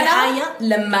مركز في حاجة.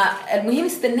 لما المهم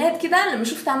استنيت كده لما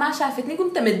شفتها ما شافتني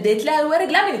قمت مديت لها الورق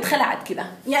لا من اتخلعت كده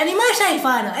يعني ما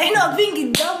شايفانا احنا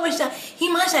واقفين قدام وشها هي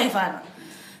ما شايفانا.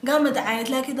 قامت عينت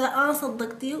لها كده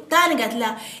صدقتي. تاني قالت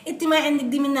لها انت ما عندك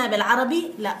دي منها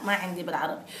بالعربي؟ لا ما عندي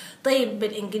بالعربي. طيب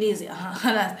بالانجليزي؟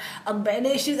 خلاص اطبع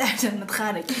لي شيء عشان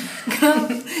نتخارج.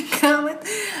 قامت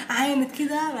عينت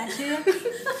كده بعشية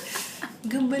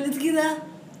قبلت كده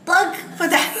طق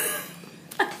فتح.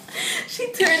 She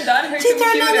turned on her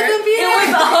computer. It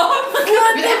was off.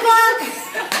 What the fuck?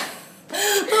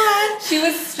 She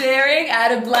was staring at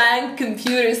a blank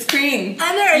computer screen.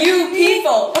 You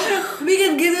people.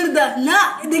 بيجت قدر ده. لا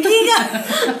دقيقة.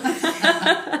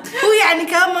 هو يعني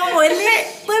كان ما مولع.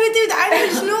 طيب انت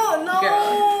بتعرفي شنو؟ No.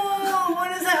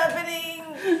 What is happening?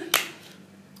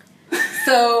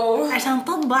 So عشان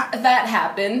تطبع. that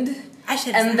happened.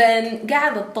 And then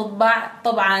قاعدة تطبع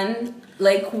طبعا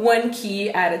like one key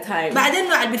at a time. بعدين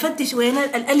قاعد بفتش وين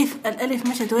الألف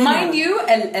مشت وين. Mind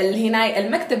you هنا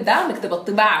المكتب ده مكتب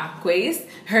الطباعة كويس.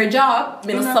 Her job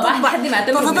من الصباح لحد ما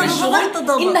تنتهي من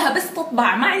الشغل إنها بس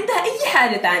تطبع ما عندها أي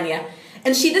حاجة تانية.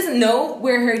 And she doesn't know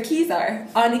where her keys are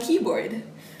on a keyboard.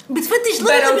 بتفتش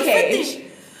ليه بتفتش.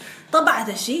 طبعت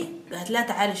الشيء قالت لا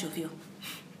تعالي شوفيه.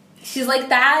 She's like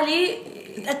تعالي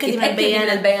اتأكدي من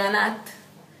البيانات.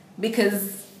 Because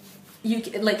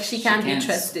she can't be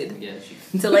trusted.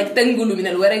 So like تنقلوا من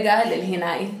الورقة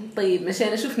للهناي. طيب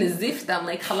مشينا شوفنا الزفت. I'm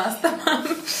like خلاص تمام.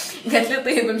 قالت لي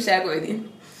طيب امشي اقعدي.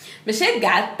 مشيت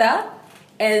قعدت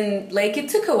and like it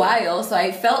took a while so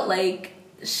I felt like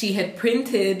she had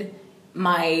printed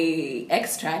my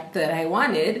extract that I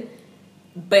wanted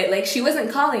but like she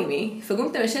wasn't calling me.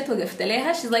 فقمت مشيت وقفت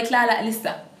لها. She's like لا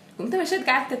لسه. قمت مشيت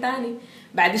قعدت تاني.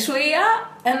 بعد شوية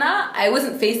أنا I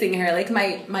wasn't facing her like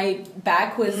my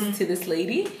back was to this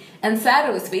lady and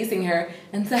Sarah was facing her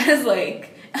and Sarah's like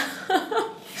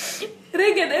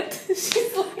رقدت.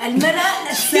 She's like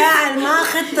المرأة الساعة ما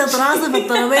خدت راسها في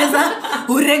الطرابيزة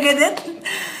ورقدت.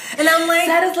 and I'm like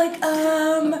Sarah's like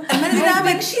المرأة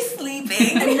نامت. she's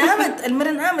sleeping.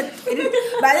 المرأة نامت.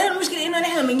 بعدين المشكلة إنه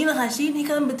نحن لما جينا خاشين هي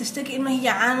كانت بتشتكي إنه هي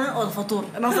جعانة والفطور.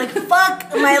 and I was like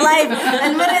fuck my life.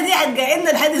 المرأة دي هتقعدنا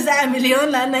لحد الساعة مليون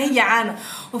لأنها هي جعانة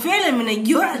وفعلا من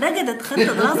الجوع رقدت خدت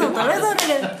راسها الطرابيزة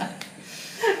ورقدت.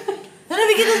 أنا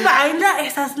بقيت أسمع عين لا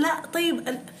إحساس لا.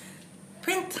 طيب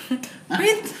برنت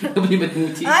قبل ما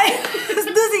تموتي.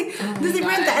 دوسي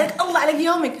برنت عليك الله عليك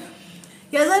يومك.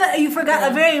 Yeah, you forgot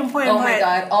a very important part. Oh my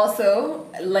god. Also,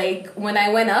 like when I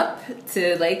went up to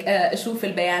like أشوف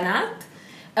البيانات,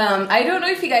 I don't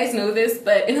know if you guys know this,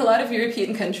 but in a lot of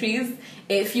European countries,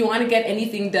 if you want to get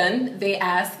anything done, they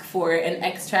ask for an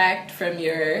extract from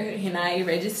your Hinai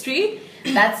registry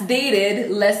that's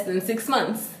dated less than 6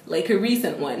 months, like a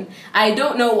recent one. I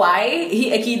don't know why.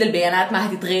 هي أكيد البيانات ما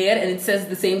هتتغير and it says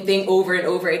the same thing over and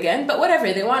over again, but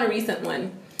whatever, they want a recent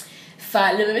one.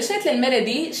 فلما مشيت للمرة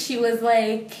دي she was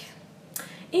like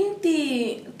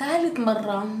انتي ثالث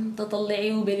مرة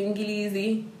تطلعيه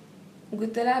بالإنجليزي.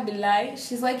 قلت لها بالله.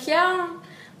 she's like yeah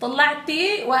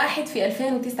طلعتي واحد في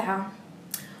 2009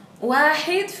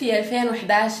 واحد في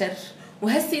 2011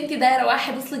 وهسي انتي دايرة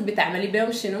واحد اصلك بتعملي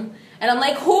بيهم شنو. and I'm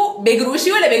like who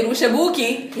بيقروشي ولا بيقروش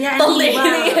أبوكي يعني طلعي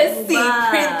لي wow.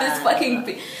 secret this fucking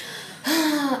thing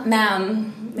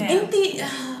ma'am انتي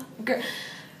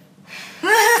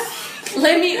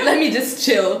let me just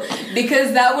chill because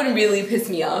that one really pissed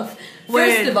me off.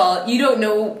 First of all, you don't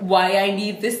know why I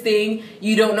need this thing.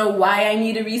 You don't know why I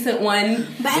need a recent one.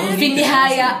 في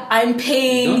النهاية I'm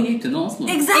paying. Don't need to know أصلاً.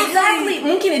 Exactly.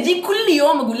 ممكن أجيك كل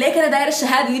يوم أقول لك أنا داير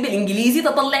الشهادة دي بالإنجليزي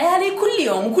تطلعها لي كل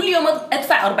يوم وكل يوم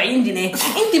أدفع 40 جنيه.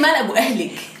 أنت مال أبو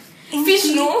أهلك. في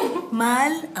شنو؟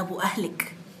 مال أبو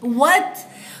أهلك. What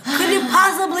could it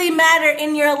possibly matter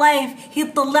in your life؟ هي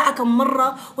تطلعها كم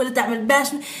مرة ولا تعمل باش.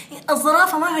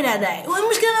 الزرافة ما في لها داعي.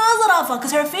 والمشكلة ما زرافة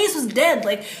because her face was dead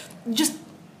like just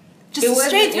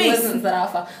straight face. It wasn't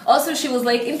زرافة. Also she was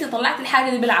like أنت طلعت الحاجة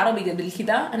دي بالعربي قبل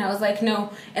كده and I was like no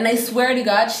and I swear to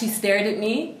God she stared at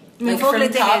me like from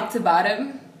top to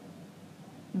bottom.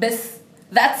 بس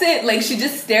that's it like she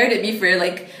just stared at me for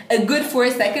like a good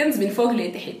 4 seconds من فوق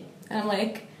لتحت and I'm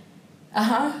like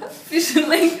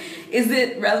like is it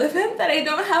relevant that I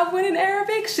don't have one in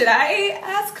Arabic? Should I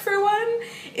ask for one?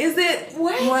 Is it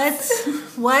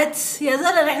what يا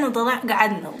زلمة احنا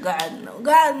قعدنا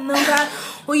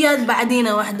وجات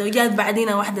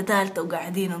بعدينا واحدة ثالثة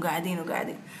وقاعدين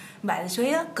بعد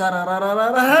شوية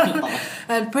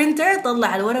البرينتر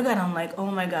طلع الورقة and I'm like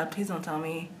oh my god please don't tell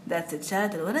me that's it.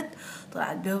 شالت الولد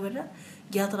طلعت به برا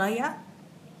جات رايعة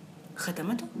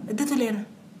ختمته ادته لنا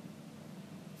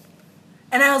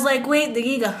and I was like wait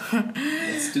دقيقة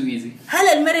It's too easy. هل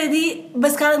المرة دي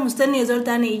بس كانت مستنية زول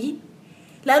تاني يجي؟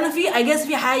 لأنه في I guess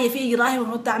في حاجة في إجراء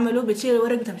المفروض تعمله بتشيل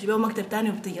الورق وتمشي بيه مكتب تاني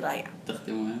وبتجي رايع.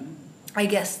 تختمه I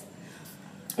guess.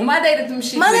 وما دايرة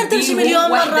تمشي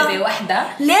مليون مرة. واحدة.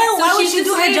 ليه؟ Why would she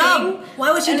do her job?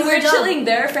 Why would she do her job? And we're chilling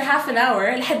there for half an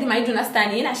hour لحد ما يجوا ناس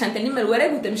تانيين عشان تلم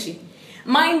الورق وتمشي.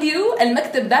 Mind you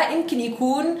المكتب ده يمكن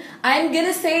يكون I'm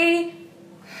gonna say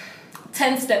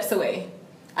 10 steps away.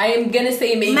 I am gonna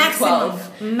say maybe maximum.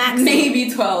 12. Maybe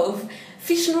 12.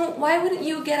 في شنو why wouldn't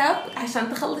you get up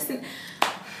عشان تخلصي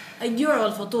الجوع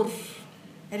والفطور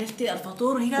عرفتي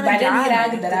الفطور هي كانت بعدين هي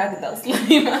راقدة أصلا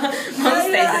ما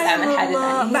مستعدة تعمل حاجة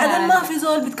ثانية بعدين ما في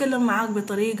زول بيتكلم معاك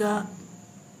بطريقة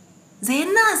زي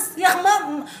الناس يا أخي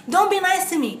ما don't be nice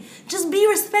to me just be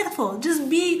respectful just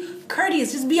be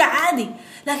courteous just be عادي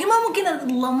لكن ما ممكن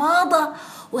اللماضة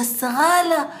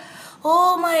والسغالة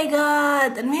oh my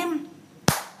god المهم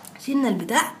شلنا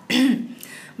البتاع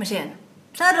مشينا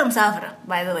شارة مسافرة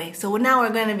by the way so now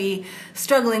we're gonna be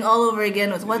struggling all over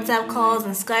again with WhatsApp calls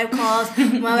and Skype calls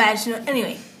ما بعد شنو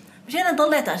anyway مشينا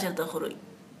نطلع تأشيرة الخروج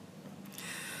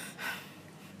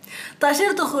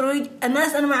تأشيرة الخروج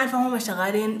الناس أنا ما أعرف هم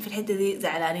شغالين في الحتة دي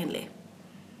زعلانين ليه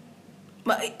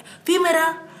في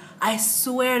مرة I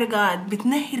swear to God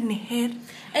بتنهر نهر.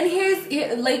 And here's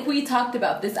like we talked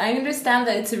about this. I understand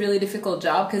that it's a really difficult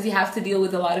job because you have to deal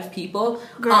with a lot of people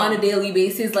on a daily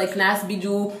basis. Like ناس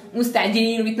بيجوا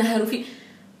مستعجلين ويتنهروا فيه.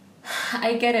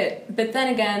 I get it, but then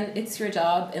again, it's your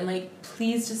job, and like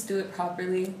please just do it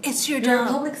properly. It's your job. You're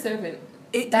a public servant.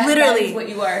 Literally, that is what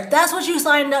you are. That's what you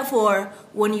signed up for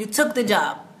when you took the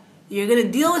job. You're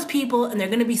gonna deal with people and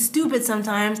they're gonna be stupid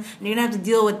sometimes and you're gonna have to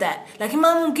deal with that. لكن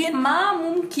ما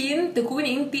ممكن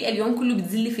تكوني انت اليوم كله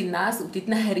بتزلي في الناس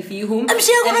وبتتنهري فيهم and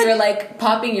you're like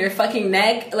popping your fucking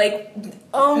neck like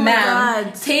oh my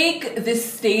god take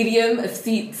this stadium of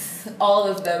seats all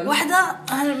of them واحدة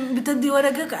بتدي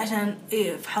ورقك عشان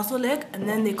يفحصوا لك and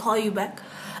then they call you back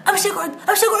أمشي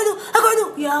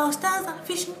أقعدوا يا أستاذة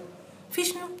في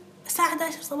شنو الساعة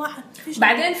 11 صباحا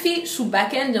بعدين في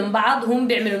شباكين جنب بعض هم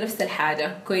بيعملوا نفس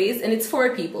الحاجة كويس and it's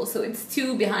 4 people so it's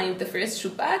 2 behind the first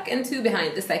شباك and 2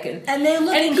 behind the second and they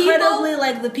look incredibly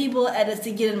like the people at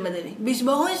El-Sijjil المدني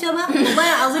بيشبهون شبه والله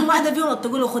عظيم واحدة فيهم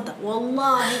تقول أختها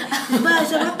والله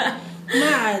شبه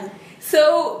ما عاد so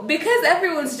because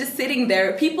everyone's just sitting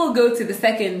there people go to the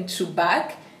second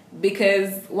شباك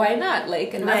because why not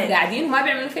like الناس قاعدين وما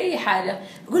بيعملوا في أي حاجة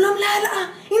بقول لهم لا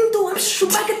انتوا امشوا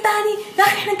الشباك الثاني يا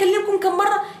أخي احنا نكلمكم كم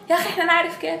مرة يا أخي احنا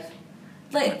نعرف كيف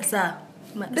like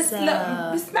بس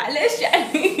لا بس معلش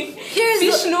يعني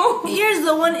here's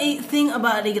the one thing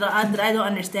about الإجراءات that I don't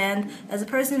understand as a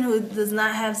person who does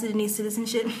not have Sudanese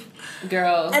citizenship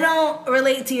girl I don't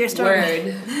relate to your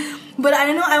story but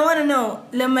I want to know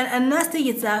لما الناس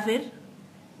تيجي تسافر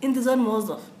انت زول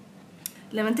موظف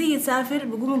لما تيجي تسافر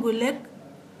بقوم يقول لك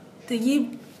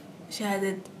تجيب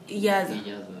شهادة إجازة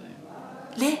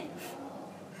ليه؟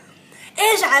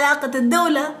 إيش علاقة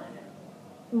الدولة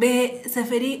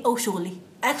بسفري أو شغلي؟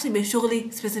 actually بشغلي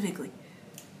specifically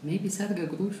maybe سارقة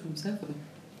قروش ومسافرة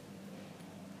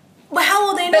بحاول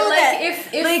they But know like, that. if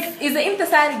like, إذا أنت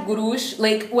سارق قروش,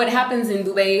 like what happens in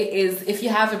Dubai is if you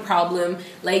have a problem,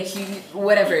 like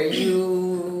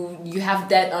you have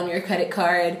debt on your credit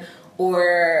card, or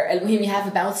المهم you have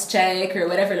a bounce check or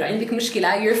whatever, لو عندك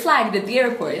مشكلة, you're flagged at the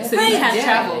airport, so you can't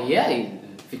travel.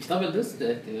 في كتاب الدرس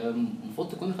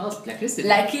المفروض تكون خلاص blacklisted.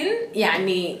 لكن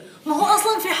يعني ما هو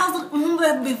اصلا في حظر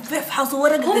هم بيفحصوا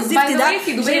ورقة الزفت ده.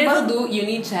 في دبي برضو you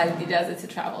need شهادة إجازة to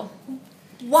travel.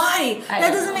 Why?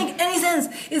 That doesn't make any sense.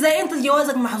 إذا أنت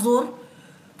جوازك محظور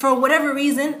for whatever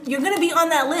reason, you're gonna be on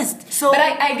that list. So, but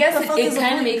I guess it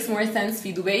kind of makes more sense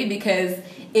في Dubai because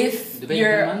if Dubai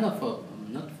you're not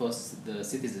for the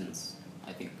citizens,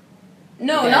 I think.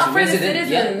 no, not for the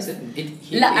citizens.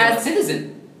 As citizen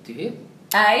to hear.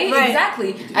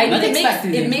 Exactly.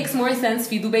 It makes more sense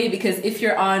for Dubai because if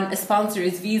you're on a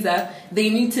sponsor's visa, they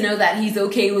need to know that he's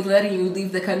okay with letting you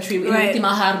leave the country وإنتي ما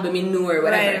هاربة منه or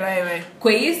whatever. Right.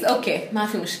 كويس؟ أوكي ما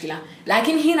في مشكلة.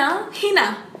 لكن هنا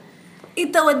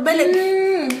أنت بلد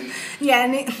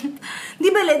يعني دي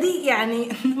بلدي يعني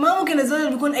ما ممكن الزول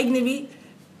اللي بيكون أجنبي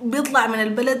بيطلع من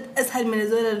البلد أسهل من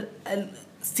الزول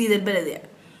السيد البلد يعني.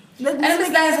 أنا بس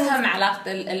لا أفهم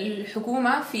علاقة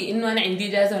الحكومة في إنه أنا عندي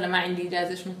إجازة ولا ما عندي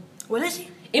إجازة شنو؟ ولا شيء.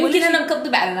 يمكن أنا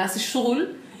مكذبة على ناس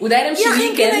الشغل وداير أمشي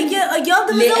ويكند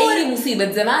لأي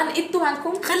مصيبة زمان إنتوا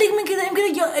معكم. خليك من كده يمكن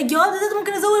الجواب ده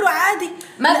ممكن أزوره عادي.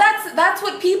 ما that's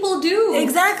what people do.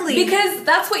 Exactly. Because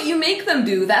that's what you make them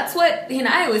do. That's what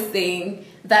Hinai was saying,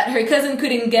 that her cousin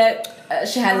couldn't get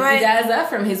شهادة إجازة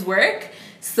from his work,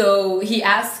 so he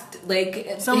asked like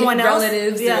someone his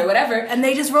relatives or whatever, and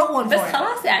they just wrote one for بس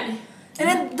خلاص يعني. And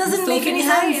it doesn't make any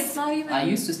sense. It's not even. I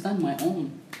used to stand my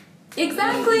own.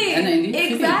 Exactly.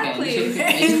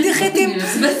 عندي ختم.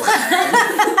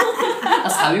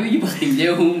 أصحابي بيجيبوا ختم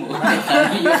ليهم.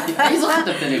 عايزوا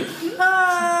ختم تليهم.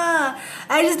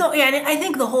 I just don't. يعني I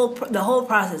think the whole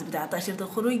process بتاع تأشيرة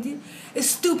الخروج دي is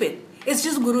stupid. It's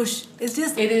just قروش. It's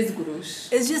just. It is قروش.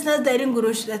 It's just not دايرين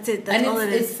قروش. That's it. That's all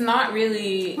it is. It's not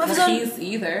really رخيص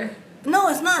either. No,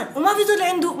 it's not. وما في زول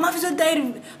عنده ما في زول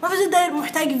داير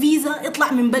محتاج فيزا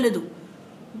يطلع من بلده.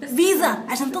 فيزا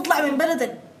عشان تطلع من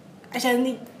بلدك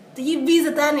عشان تجيب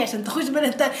فيزا تاني عشان تخش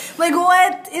بلد تاني. Like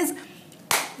what is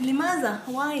لماذا؟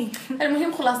 Why؟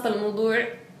 المهم خلاصة الموضوع.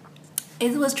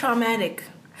 It was traumatic.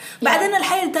 بعدين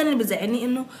الحاجة التانية اللي بزعلني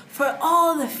إنه for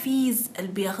all the fees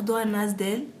اللي بياخدوها الناس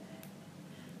ديل,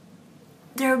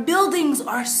 their buildings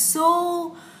are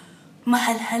so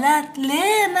محلحلات.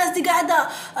 ليه الناس دي قاعدة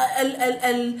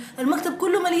المكتب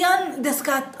كله مليان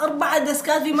ديسكات, 4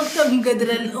 ديسكات في مكتب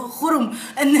قدر الخرم,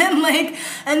 and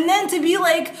then to be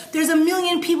like there's a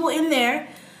million people in there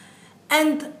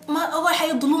and ما أول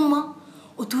حاجة ظلمة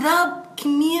وتراب,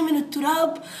 كمية من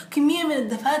التراب, كمية من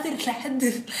الدفاتر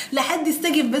لحد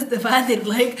يستقف بس دفاتر.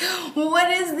 like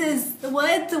what is this?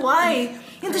 why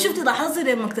انت شفتي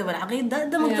لاحظتي المكتب العقيد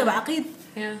ده مكتب عقيد.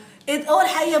 أول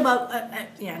حاجة باب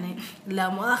يعني لا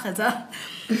مؤاخذة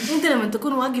أنت لما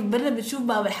تكون واقف برا بتشوف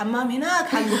باب الحمام هناك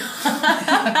حقه.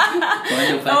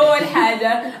 أول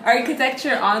حاجة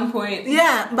architecture on point.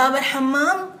 باب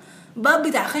الحمام باب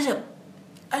بتاع خشب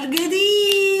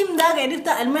القديم ده قاعد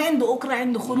يفتح ما عنده أكرة,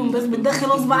 عنده خرم بس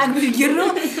بتدخل أصبعك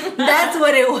بالجرة. That's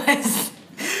what it was.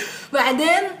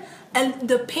 بعدين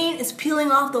the paint is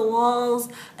peeling off the walls,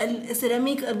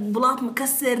 السيراميك البلاط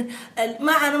مكسر,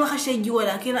 أنا ما خشيت جوا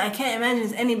لكن I can't imagine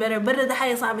it's any better. برا ده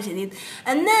حاجة صعبة شديد.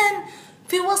 and then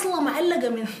في وصلة معلقة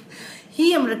من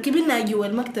هي مركبينها جوا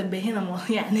المكتب هنا,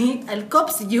 يعني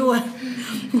الكوبس جوا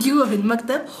في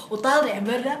المكتب وطالع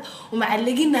برا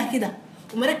ومعلقينها كده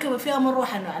ومركبة فيها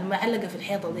مروحة معلقة في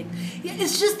الحيطة دي.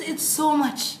 it's so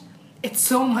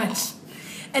much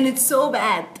and it's so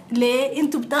bad. ليه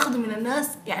انتوا بتاخدوا من الناس,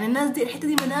 يعني الناس دي الحتة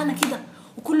دي ملانة كده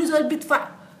وكل زول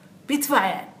بيدفع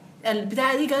يعني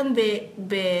البتاعة دي كان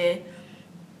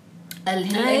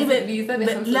الإكزيت فيزا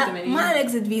لا ما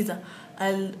الإكزيت فيزا,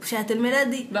 شهادة الميلاد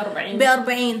دي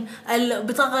ب40,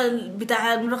 البطاقة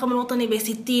بتاع الرقم الوطني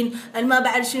ب60, ما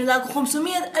بعد شنو ذاك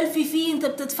 500,000 فيه انت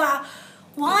بتدفع.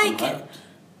 why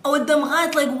أو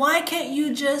الدمغات like why can't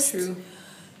you just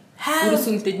have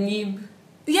ورسوم تجنيب.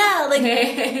 like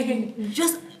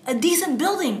just a decent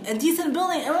building.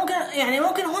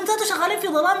 ممكن هون ذاتو شغالين في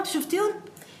ظلام. انت شفتيون؟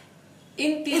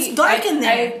 It's dark in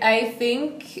there. I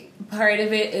think part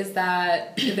of it is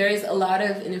that there is a lot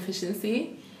of inefficiency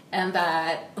and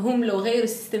that هم لو غيروا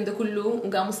السيستم ده كله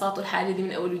وقاموا صاطوا الحاجة دي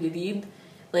من أول وجديد,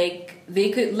 like they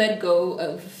could let go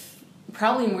of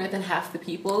probably more than half the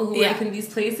people who work in these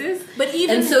places,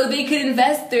 and so they could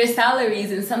invest their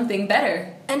salaries in something better.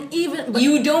 And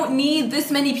you don't need this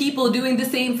many people doing the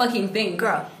same fucking thing.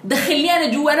 Girl, دخلني أنا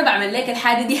جوا أنا بعمل لك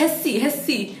الحاجة دي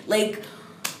هسي like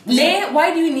ليه?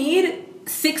 Why do you need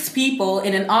 6 people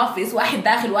in an office, واحد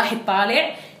داخل واحد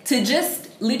طالع, to just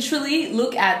literally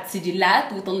look at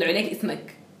سجلات ويطلعوا لك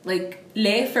اسمك. Like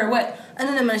ليه for what?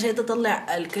 أنا لما جيت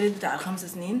أطلع الكريدت بتاع 5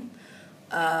 سنين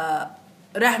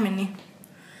راح مني,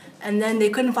 and then they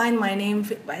couldn't find my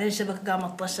name. بعدين الشبكة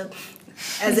قامت طشت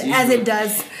as it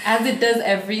does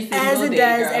every single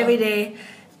day, every day.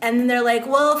 And then they're like,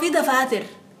 well في دفاتر.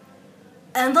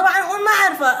 and طبعا هون ما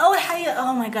عارفة أول حاجة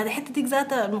oh my god حتى ديك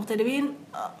ذاتها المغتربين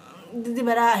دي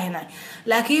براءة هنا,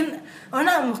 لكن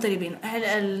هنا مغتربين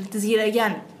التسجيل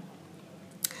أجانب.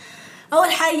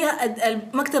 أول حاجة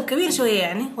المكتب كبير شوية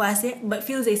يعني واسع,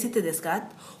 فيه زي 6 ديسكات,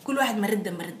 كل واحد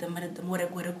مردم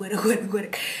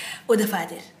ورق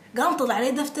ودفاتر. قام طلع عليه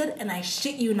دفتر and I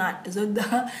shit you not الزول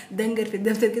ده دنقر في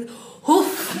الدفتر كده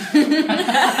هوف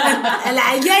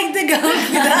العجاج ده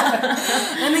قام كده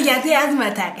أنا جاتي أزمة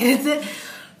تاعي.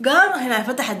 قام هنا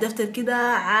فتح الدفتر كده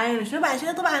عاين وشنو. بعد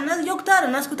شوية طبعا الناس جو كتار,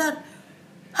 الناس كتار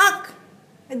هاك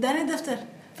اداني الدفتر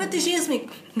فتشي اسمك.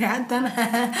 قعدت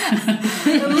أنا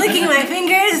I'm licking my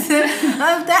fingers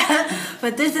أفتح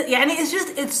فتشت يعني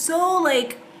it's so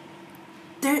like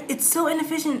it's so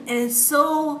inefficient and it's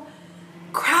so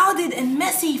crowded and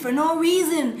messy for no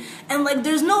reason, and like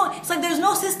there's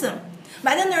no system.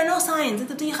 بعدين there are no signs.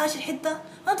 انت بتيجي خارج الحته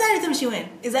ما بتعرف تمشي وين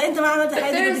اذا انت ما عملت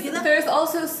حاجه كده. There's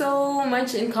also so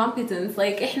much incompetence.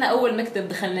 Like احنا اول مكتب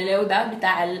دخلنا له ده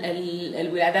بتاع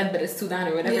الولادات برا السودان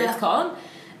or whatever it's called.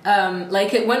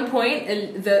 Like at one point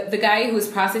the guy who was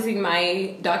processing my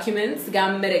documents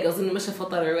قام مرق اظن مشى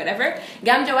فطر or whatever,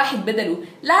 قام جا واحد بدله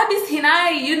لابس هنا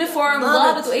يونيفورم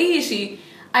ضابط واي شيء.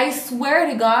 I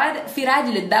swear to God في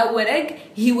راجل اداه ورق,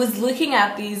 he was looking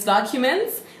at these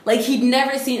documents like he'd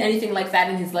never seen anything like that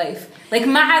in his life. Like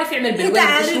ما عارف يعمل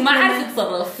بالورق وما عارف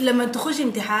يتصرف. لما تخش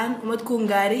امتحان وما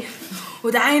تكون قاري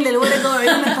وتعاين للورقة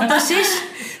وعيونك تطشش,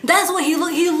 that's what he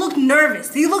looked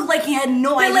nervous. He looked like he had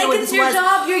no idea like what it's this your was.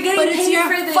 job, you're getting but paid it's your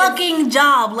for this. fucking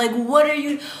job. Like what are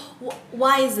you,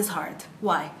 why is this hard?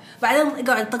 Why? بعدين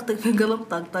قاعد طقطق في القلب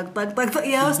طق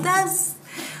يا أستاذ.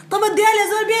 طب الديال يا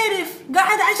زول بيعرف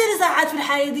قاعد 10 ساعات في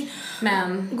الحياة دي.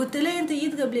 مام قلت له انت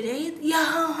جيت قبل العيد يا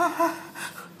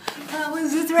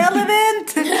was it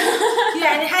relevant?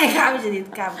 يعني حاجة كعب جديد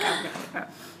كعب.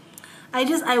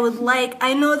 I would like,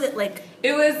 I know that like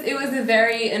it was a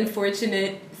very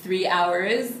unfortunate 3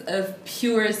 hours of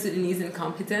pure Sudanese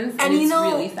incompetence, and it's you know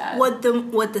really sad.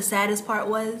 what the saddest part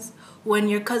was when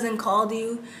your cousin called you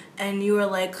and you were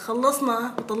like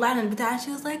خلصنا وطلعنا البتاع, she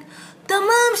was like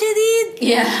تمام شديد.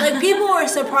 Yeah. Like people were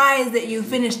surprised that you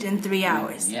finished in 3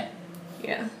 hours.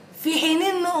 Yeah. في حين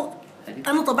انه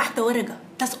انا طبعت ورقة.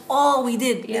 That's all we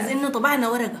did is انه طبعنا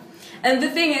ورقة. And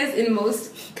the thing is, in most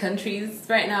countries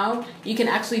right now, you can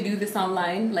actually do this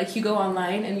online. Like you go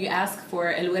online and you ask for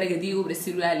الورقة دي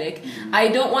وبرسلوها لك. I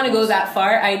don't want to go that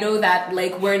far. I know that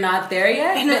like we're not there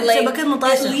yet. But like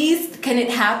at least can it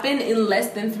happen in less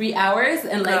than 3 hours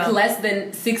and like less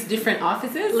than 6 different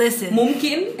offices? Listen.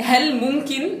 هل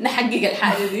ممكن نحقق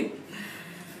الحاجة دي؟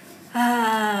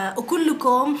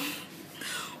 وكلكم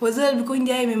وزول بيكون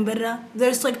جاي من برا.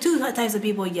 There's like 2 types of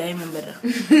people جاي من برا.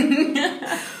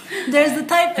 There's the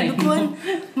type اللي بيكون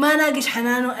ما ناقش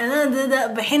حنانه أنا ده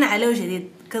بحين عليه شديد.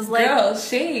 Cause like girl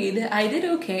shade I did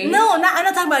okay. No, I'm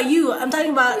not talking about you. I'm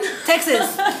talking about Texas.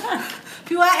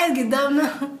 في واحد قدامنا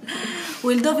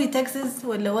ولده في تكساس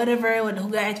ولا whatever ولا هو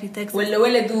قاعد في تكساس ولا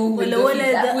ولده ولا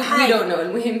ولد we don't know.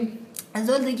 المهم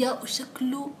الزول ده جاء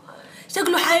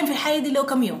وشكله حايم في الحياة دي له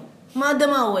كم يوم.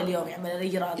 ما هو اليوم يعمل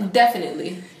الإجراء ده.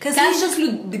 Definitely. Because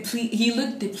he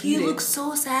looked depleted. He looked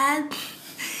so sad.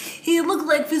 He looked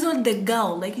like في زول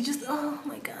دقاو. Like he just oh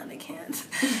my god I can't.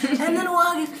 And then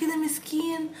واقف كده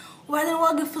مسكين وبعدين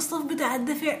واقف في الصف بتاع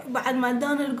الدفع بعد ما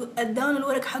ادانا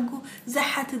الورق حقه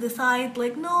زحة to the side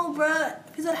like no bro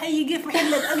في زول حيجي يقف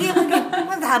محلك أقيف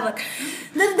ما تحرك.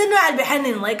 ده النوع اللي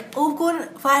بيحنن like هو بيكون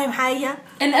فاهم حاجة.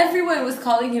 And everyone was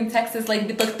calling him Texas like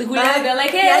بيطقطقوا له they're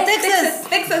like hey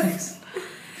Texas.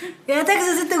 يا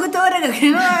تكساس انت قلت ورقك.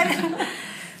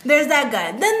 There's that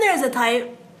guy. Then there's a type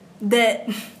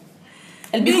that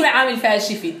اللي بيكون عامل فيها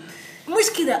شفيت.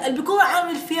 مش كده اللي بيكون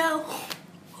عامل فيها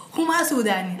هو ما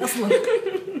سوداني اصلا.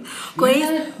 كويس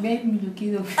بيعملوا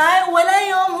كده ولا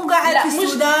يوم هو قاعد في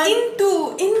السودان.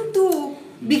 انتوا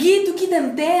بقيتوا كده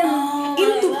متين.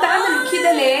 انتوا بتعملوا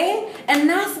كده ليه؟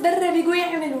 الناس برا بيجوا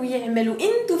يعملوا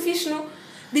انتوا في شنو؟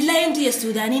 بالله انتوا يا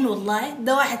السودانيين. والله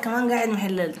ده واحد كمان قاعد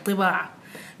محل الطباعة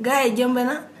قاعد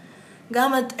جنبنا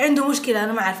قامت عنده مشكلة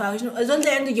أنا ما عارفة شنو. الزول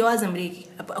ده عنده جواز أمريكي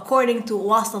according to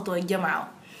واسطته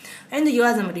الجامعة عنده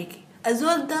جواز أمريكي.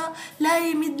 الزول ده لا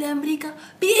يمد لأمريكا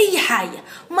بأي حاجة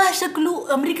ما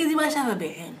شكله أمريكا دي ما شافها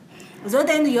بعينه. الزول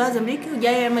ده عنده جواز أمريكي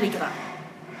وجاي يعمل إجراء.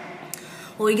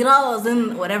 هو يقرأ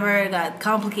أظن whatever got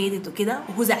complicated وكده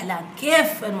وهو زعلان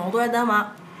كيف الموضوع ده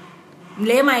ما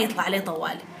ليه ما يطلع عليه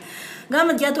طوالي.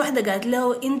 قامت جات واحدة قالت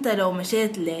له أنت لو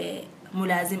مشيت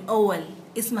لملازم أول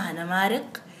اسمها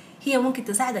نمارق هي ممكن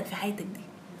تساعدك في حياتك دي.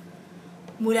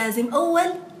 ملازم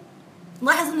أول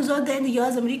لاحظ إنه زود ده عنده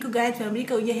جواز أمريكا وقاعد في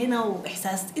أمريكا وجا هنا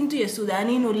وإحساس أنتوا يا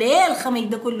السودانيين وليه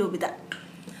الخميك ده كله بتاع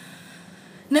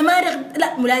نمارق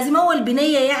لا ملازم أول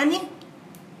بنية يعني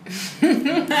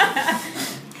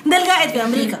ده اللي قاعد في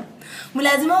أمريكا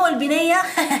ملازم أول بنية.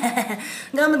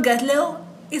 قامت قالت له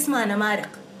اسمها نمارق.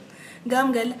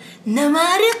 قام قال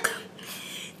نمارق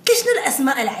شنو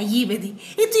الأسماء العجيبة دي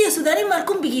انتوا يا سودانيين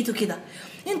مالكم بقيتوا كده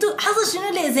انتوا حصل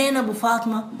شنو لزينب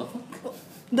وفاطمة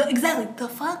ده exactly the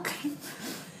fuck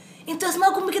انتوا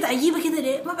اسماءكم بكده عجيبة كده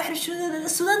ليه ما بعرف شو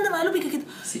السودان ده ماله بك كده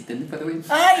ست النفروين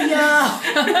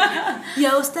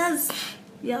يا أستاذ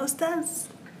يا أستاذ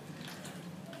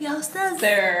يا أستاذ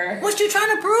Sir. what you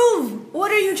trying to prove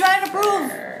what are you trying to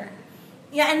prove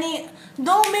يعني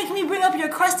don't make me bring up your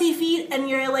crusty feet and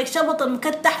your like شبط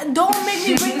المكتح don't make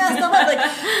me bring that stuff up like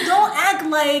don't act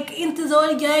like انت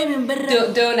زول جاي من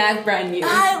برا Don't act brand new.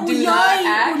 Do not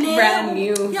act brand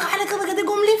new. يا على كده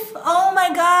قوم لف oh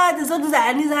my god الزول ده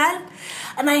زعلني زعل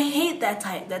and I hate that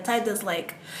type that's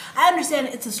like I understand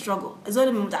it's a struggle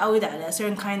الزول متعود على a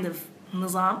certain kind of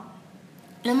نظام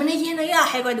لما نيجي هنا يا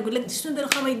حيقعد يقول لك شنو ده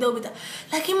الخميس ده وبتاع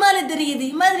لكن ما للدرجه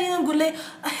دي ما ادري نقول لي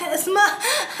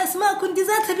اسماء كنت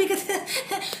ذاتها بك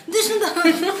ده شنو ده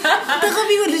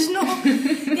غبي ولا شنو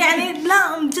يعني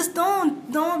لا just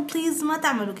don't please ما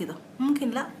تعملوا كده ممكن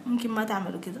لا ممكن ما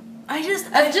تعملوا كده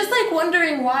I'm just like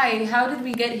wondering why how did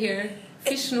we get here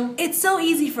في شنو it's so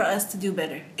easy for us to do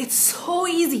better it's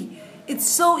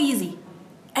so easy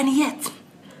and yet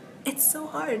it's so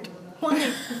hard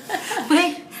why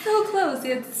so close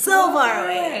yet so far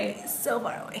away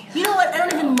you know what I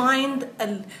don't even mind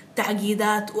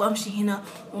التعقيدات وامشي هنا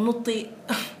ونطي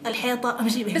الحيطه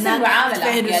امشي بهناك بس المعامله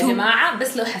يا جماعه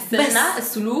بس لو حسنا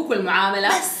السلوك والمعامله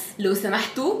بس لو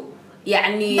سمحتوا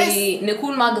يعني بس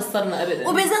نكون ما قصرنا ابدا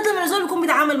وبالذات لما الزول يكون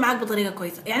بيتعامل معك بطريقه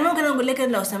كويسه يعني ممكن اقول لك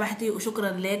لو سمحتي وشكرا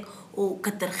لك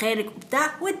وكتر خيرك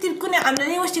وبتاع وانت بتكوني عامله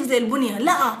لي وشك زي البنيه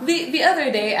لا the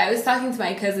other day I was talking to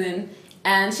my cousin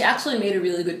and she actually made a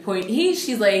really good point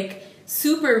she's like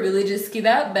super religious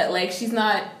kida but like she's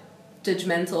not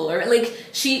judgmental or like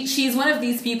she's one of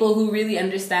these people who really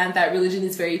understand that religion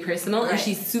is very personal and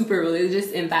she's super religious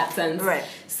in that sense right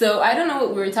so I don't know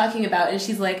what we were talking about and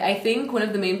she's like I think one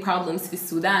of the main problems with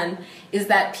Sudan is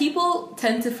that people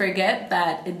tend to forget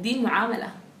that الدين معاملة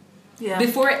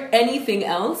before anything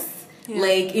else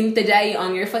like انت جاي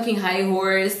on your fucking high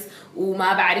horse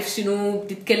وما بعرف شنو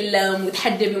بتتكلم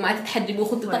وتحجب وما تتحجب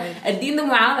وخطة الدين ده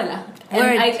معاملة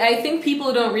and I think people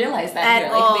don't realize that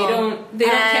here. Like they don't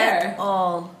care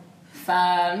all ف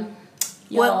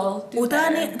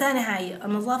وتاني حاجة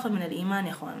النظافة من الإيمان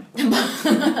يا أخوان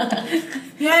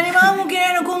يعني ما ممكن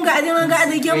أنا أكون أنا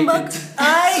قاعدة جنبك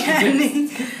يعني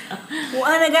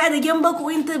وأنا قاعدة جنبك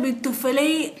وأنت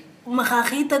بتفلي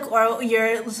مخاخيتك or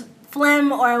your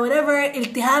phlegm or whatever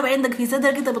التهاب عندك في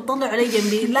صدرك انت بتطلع علي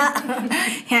جنبي لا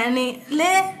يعني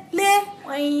ليه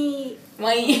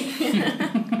وي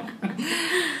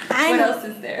What else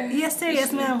is there yes sir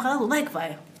yes ma'am خلاص والله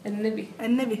كفاية النبي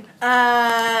عندك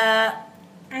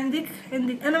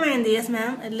أنا ما عندي yes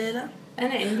ma'am الليلة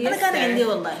أنا كان عندي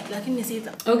والله لكن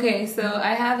نسيتها okay so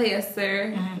I have a yes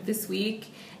sir this week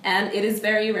and it is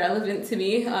very relevant to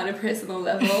me on a personal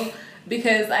level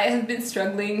because I have been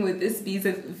struggling with this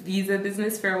visa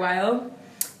business for a while.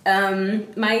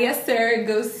 My yes sir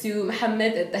goes to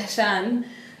Mohammed Al-Dahshan,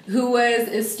 who was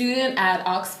a student at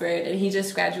Oxford and he just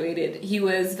graduated. He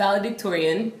was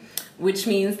valedictorian, which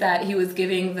means that he was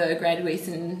giving the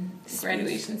graduation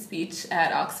speech at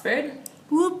Oxford.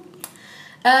 Whoop.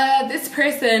 This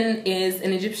person is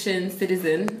an Egyptian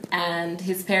citizen and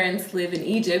his parents live in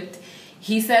Egypt.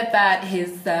 He said that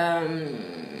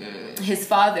his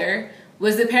father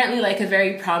was apparently like a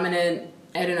very prominent,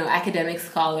 I don't know, academic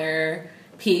scholar,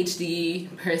 PhD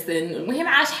person. وهم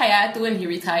عاش حياته when he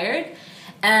retired.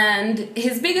 And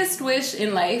his biggest wish in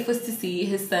life was to see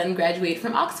his son graduate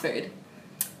from Oxford.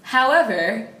 However,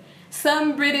 some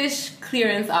British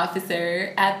clearance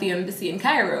officer at the embassy in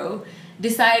Cairo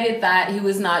decided that he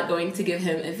was not going to give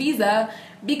him a visa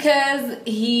because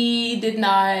he did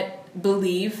not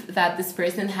believe that this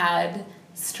person had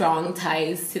strong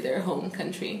ties to their home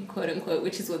country, quote unquote,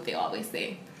 which is what they always say.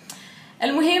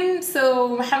 Al-Muhim, so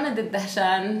Mohammed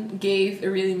Al-Dahshan gave a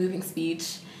really moving speech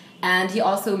and he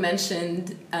also mentioned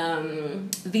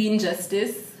the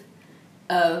injustice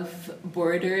of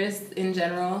borders in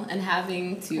general and having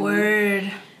to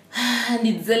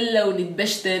نتزلى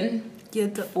ونتبشتن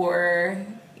جد. for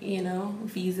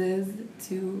visas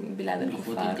to بلاد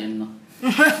المفروض الكفار. الجنة.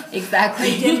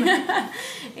 Exactly.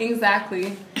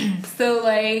 Exactly. So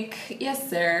like, yes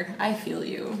sir, I feel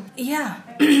you. Yeah.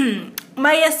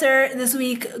 My yes sir this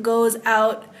week goes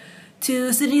out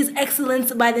to Sudanese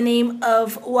excellence by the name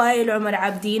of Wael Omar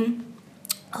Abdin,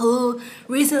 who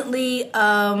recently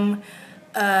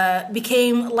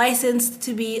became licensed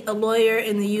to be a lawyer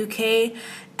in the UK.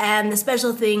 And the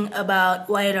special thing about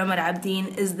Wael Omar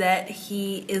Abdin is that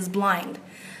he is blind.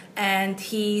 And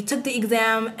he took the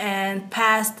exam and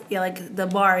passed, like the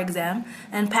bar exam,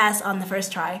 and passed on the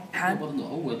first try. برضه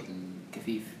أول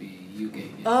كفيف في UK.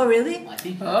 Oh, really? I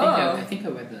think I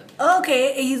read that.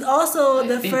 Okay, he's also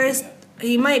the first.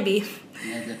 He might be. Yeah,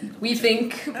 definitely. We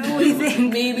think.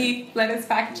 Maybe. Let us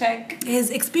fact check. His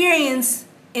experience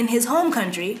in his home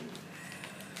country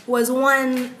was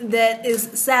one that is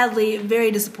sadly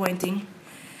very disappointing.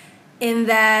 In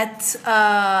that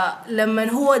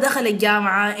لما هو دخل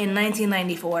الجامعة in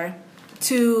 1994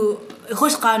 to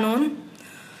يخش قانون,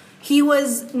 he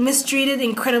was mistreated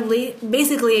incredibly.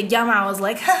 Basically الجامعة was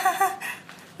like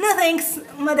no thanks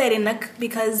ما دايرينك,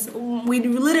 because we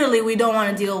don't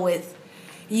want to deal with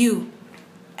you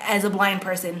as a blind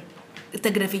person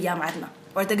تقرأ في جامعتنا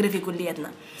or تقرأ في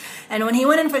كليتنا. And when he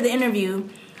went in for the interview,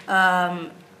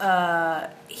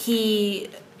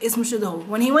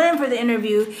 when he went in for the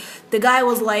interview, the guy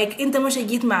was like, "Inta مش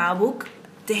جيت مع أبوك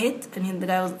تحت?" And the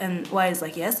guy was, and Y is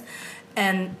like, "Yes."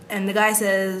 And the guy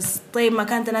says, "طيب ما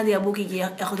كان تنادي أبوك يجي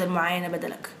ياخد المعاينة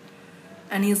بدلك."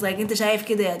 And he's like, "أنت شايف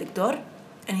كده يا دكتور?"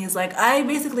 And he's like,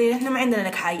 basically إحنا ما عندنا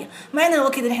لك حاجة, ما عندنا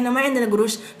وقت, إحنا ما عندنا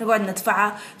قروش نقعد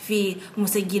ندفعها في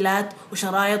مسجلات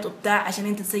وشرايط وبتاع عشان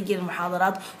أنت تسجل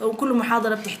المحاضرات, وكل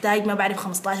محاضرة بتحتاج ما بعرف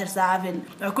 15 ساعة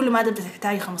أو كل مادة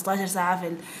بتحتاج 15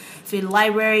 ساعة في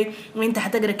اللايبراري, وأنت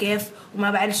حتقرأ كيف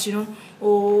وما بعرف شنو,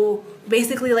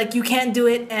 basically like you can't do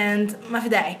it and ما في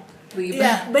داعي.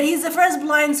 Yeah, but he's the first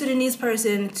blind Sudanese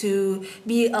person to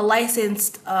be a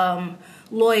licensed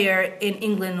lawyer in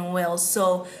England and Wales.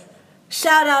 So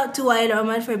shout out to Wael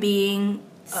Omar for being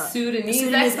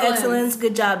Sudanese excellence.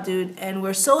 Good job, dude. And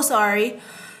we're so sorry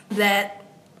that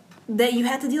you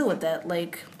had to deal with that.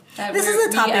 Like, this is a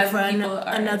topic for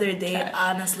another day, trash.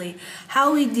 Honestly. How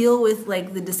we deal with like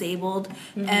the disabled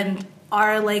and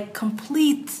our like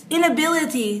complete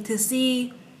inability to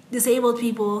see disabled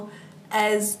people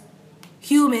as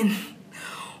human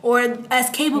or as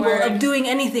capable of doing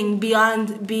anything beyond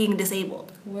being disabled.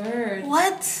 Word.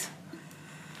 What?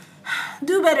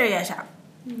 Do better, يا شعب.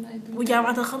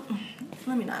 وجامعة الخلق.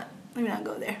 Let me not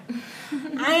go there.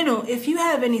 I know, if you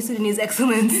have any Sudanese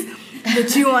excellence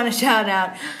that you want to shout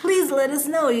out, please let us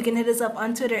know. You can hit us up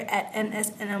on Twitter at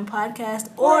NSNM Podcast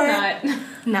or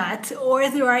not, or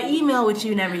through our email, which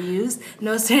you never use,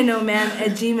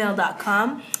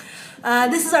 nosirnoman@gmail.com.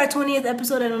 This is our 20th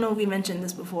episode. I don't know if we mentioned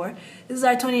this before. This is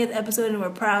our 20th episode, and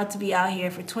we're proud to be out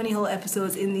here for 20 whole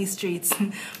episodes in these streets.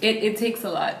 It takes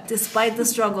a lot. Despite the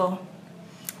struggle.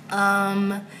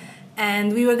 And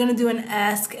we were going to do an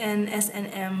Ask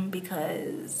NSNM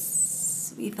because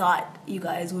we thought you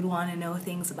guys would want to know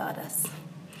things about us.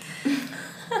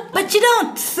 But you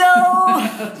don't, so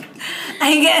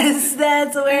I guess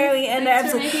that's where we end our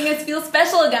episode. Thanks for making us feel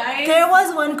special, guys. There was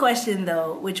one question, though,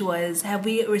 which was, have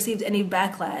we received any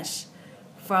backlash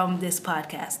from this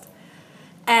podcast?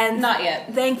 And not yet.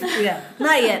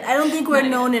 Not yet. I don't think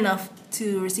we're known enough to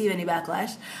receive any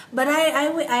backlash. But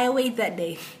I await that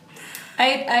day.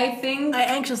 I think I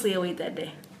anxiously await that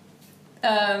day.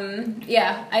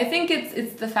 Yeah, I think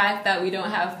it's the fact that we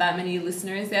don't have that many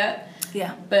listeners yet.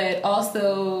 Yeah. But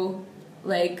also,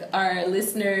 like, our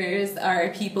listeners are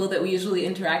people that we usually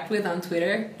interact with on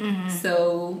Twitter. Mm-hmm. So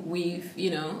we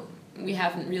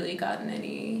haven't really gotten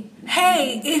any.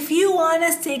 Hey, if you want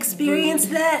us to experience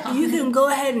that, you can go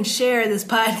ahead and share this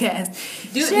podcast.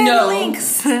 Share the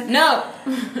links. No.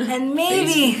 And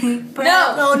maybe.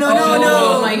 No.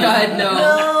 Oh my God, no.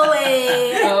 No way.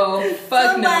 Oh,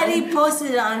 fuck Somebody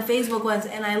posted it on Facebook once,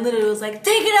 and I literally was like,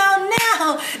 take it out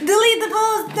now. Delete the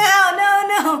post now.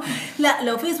 No. لا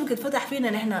لو فيسبوك اتفتح فينا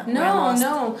نحن. No.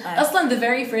 أصلا the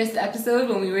very first episode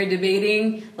when we were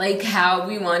debating like how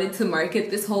we wanted to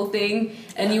market this whole thing,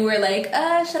 and you were like,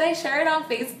 should I share it on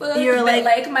Facebook? You were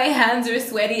like my hands are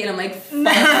sweaty, and I'm like,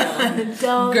 fuck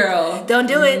no. Don't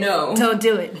do it. No. Don't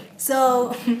do it.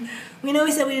 So, we know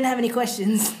we said we didn't have any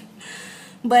questions,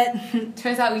 but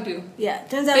turns out we do. Yeah,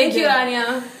 turns out we do. Thank you,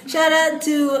 Rania. Shout out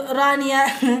to Rania,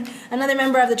 another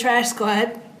member of the Trash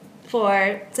Squad,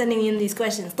 for sending in these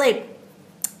questions. Like,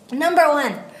 number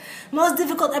 1, most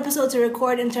difficult episode to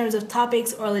record in terms of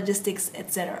topics or logistics,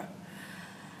 etc.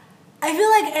 I feel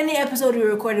like any episode we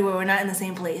recorded where we're not in the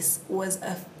same place was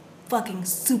a fucking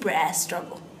super ass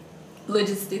struggle.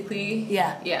 Logistically.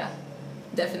 Yeah. Yeah.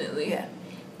 Definitely. Yeah.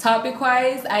 Topic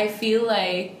wise, I feel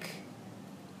like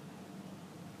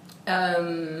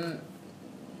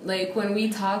when we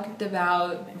talked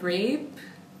about rape.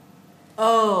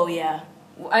 Oh yeah.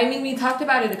 I mean, we talked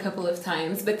about it a couple of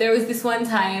times, but there was this one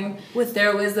time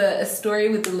there was a story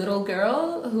with the little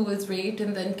girl who was raped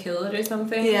and then killed or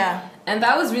something. Yeah. And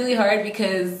that was really hard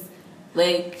because,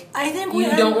 like, I think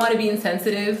you don't want to be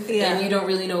insensitive and you don't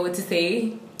really know what to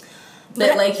say.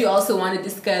 But like, you also want to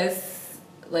discuss,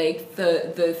 like,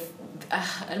 it's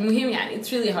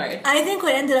really hard. I think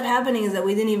what ended up happening is that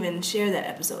we didn't even share that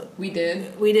episode. We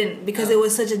did. We didn't, because it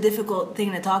was such a difficult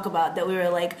thing to talk about that we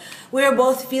were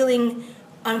both feeling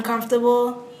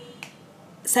uncomfortable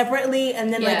separately,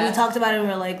 and then like we talked about it and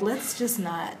we were like, let's just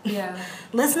not. Yeah.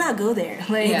 Let's not go there.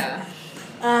 Like, yeah.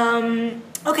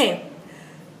 Okay.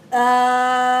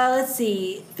 Let's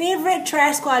see. Favorite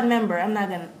Trash Squad member. I'm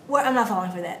not falling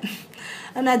for that.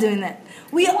 I'm not doing that.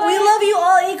 We love you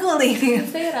all equally.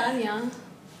 Say Rania.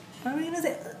 What are we gonna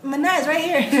say? Manaa is right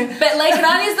here. But like,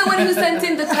 Rania's the one who sent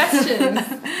in the questions.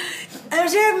 I'm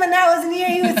sure if Manaa wasn't here,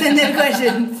 he would send in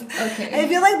questions. Okay. I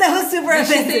feel like that was super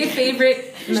offensive. Did she say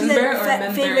favorite member or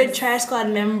members? Favorite Trash Squad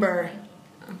member.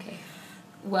 Okay.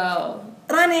 Well,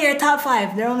 Rania, you're top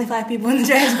 5. There are only 5 people in the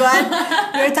Trash Squad.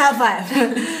 You're top 5.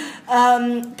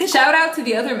 Shout out to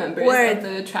the other members of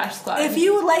the Trash Squad. If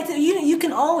you would like to, you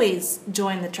can always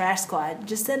join the Trash Squad.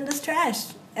 Just send us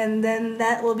trash, and then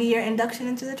that will be your induction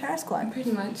into the Trash Squad.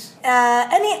 Pretty much.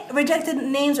 Any rejected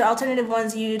names or alternative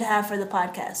ones you'd have for the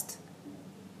podcast?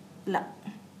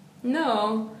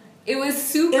 No. It was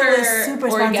super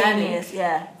spontaneous.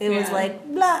 Yeah. It was like,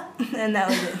 blah, and that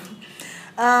was it.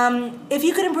 If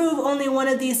you could improve only one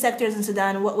of these sectors in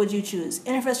Sudan, what would you choose?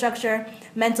 Infrastructure,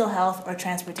 mental health, or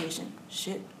transportation?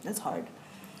 Shit, that's hard.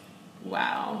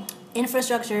 Wow.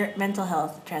 Infrastructure, mental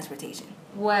health, transportation.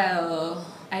 Well,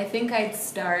 I think I'd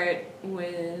start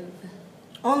with...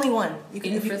 Only one.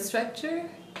 Infrastructure.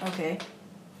 Okay.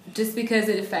 Just because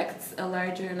it affects a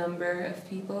larger number of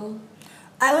people.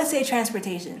 I would say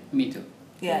transportation. Me too.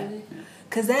 Yeah.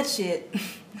 Because that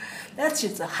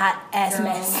shit's a hot ass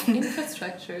mess.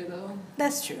 Infrastructure though.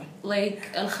 That's true. Like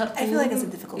Al-Khartoum. I feel like it's a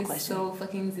difficult question. So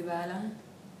fucking zibala.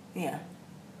 Yeah.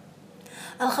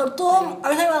 Al-Khartoum.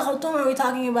 Are we talking about Al-Khartoum or are we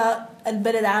talking about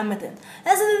Al-Balad Ammatan?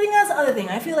 That's the other thing.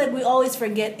 I feel like we always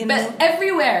forget. But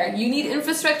everywhere. You need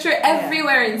infrastructure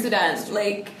everywhere in Sudan.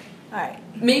 Like, alright.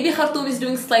 Maybe Khartoum is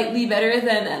doing slightly better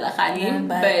than Al-Khalim,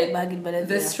 but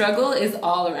the struggle is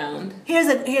all around. Here's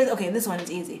okay, this one is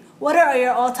easy. What are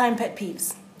your all-time pet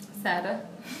peeves? Sada.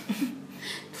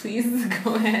 Please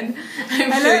go ahead.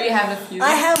 I'm sure you have a few.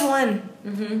 I have one.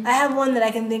 Mm-hmm. I have one that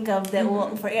I can think of that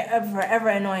will forever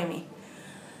annoy me.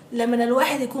 لما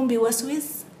الواحد يكون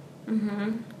بيوسوس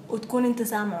وتكون انت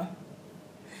سامعه.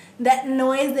 That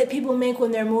noise that people make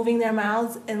when they're moving their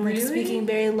mouths and like speaking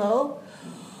very low.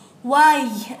 Why?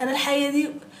 أنا الحياة دي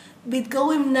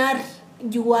بتقوم نار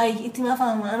جواي. أنت ما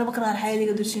فاهمة. أنا بكره الحياة دي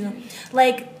قدر شنو.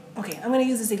 Like, okay, I'm gonna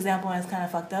use this example and it's kind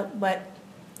of fucked up, but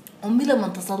أمي لما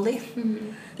تصلي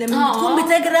لما تكون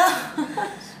بتقرأ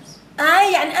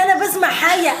يعني أنا بسمع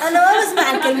حاجة أنا ما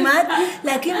بسمع الكلمات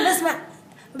لكن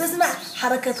بسمع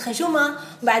حركة خشومة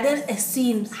بعدين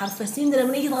السين حرف السين ده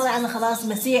لما يجي يطلع عنا خلاص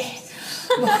مسيح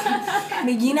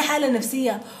بيجينا حالة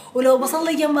نفسية ولو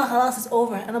بصلي جنبها خلاص it's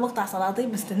over أنا بقطع صلاتي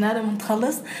بستنى لما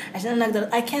تخلص عشان أنا أقدر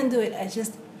I can't do it I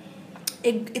just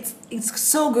it's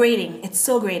so grating.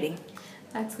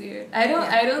 That's weird. I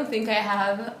don't think I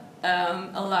have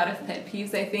a lot of pet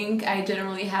peeves. I think I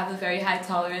generally have a very high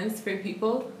tolerance for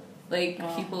people, like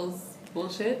people's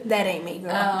bullshit. That ain't me,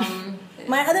 girl.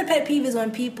 My other pet peeve is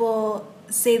when people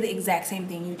say the exact same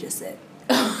thing you just said.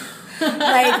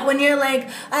 Like when you're like,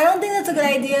 I don't think that's a good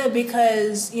idea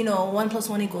because 1 +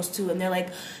 1 = 2, and they're like,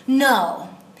 no,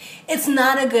 it's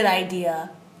not a good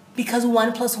idea because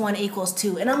 1 + 1 =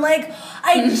 2, and I'm like,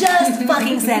 I just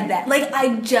fucking said that. Like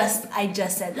I just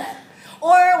said that.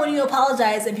 Or when you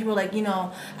apologize and people are like,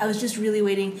 I was just really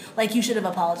waiting, like you should have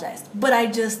apologized, but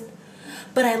I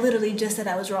literally just said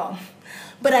I was wrong,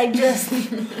 but I just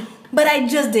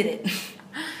did it.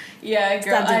 Yeah,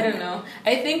 girl, I don't know.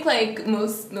 I think like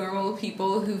most normal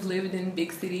people who've lived in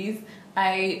big cities,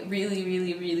 I really,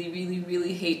 really, really, really,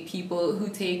 really hate people who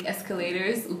take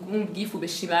escalators and they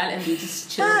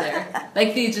just chill there.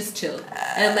 Like they just chill.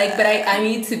 And like, but I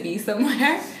need to be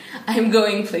somewhere. I'm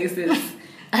going places.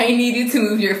 I need you to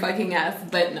move your fucking ass,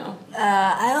 but no.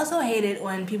 I also hate it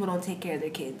when people don't take care of their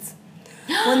kids.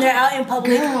 When they're out in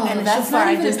public. Girl, and that's not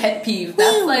even a pet peeve.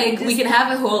 That's like, we can have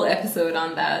a whole episode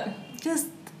on that. just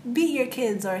beat your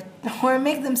kids or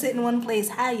make them sit in one place.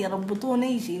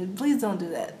 Please don't do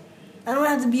that. I don't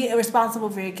have to be responsible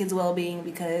for your kids' well-being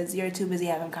because you're too busy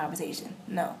having a conversation.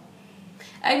 No.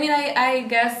 I mean, I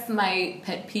guess my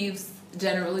pet peeves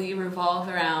generally revolve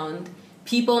around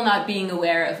people not being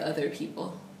aware of other people.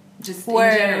 Just in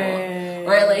general.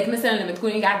 Or like مثلا لما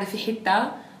تكوني قاعدة في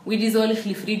حتة ويجي زولك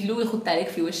اللي في رجله ويخط عليك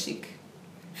في وشك.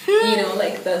 You know,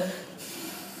 like the...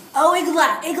 أو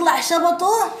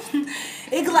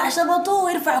اقلع شبطه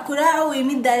ويرفع كراعه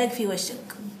ويمد عليك في وشك.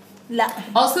 لا.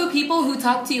 Also people who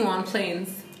talk to you on planes.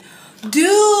 Dude.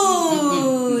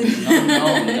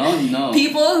 No.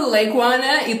 People who like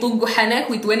wanna يطقوا حنك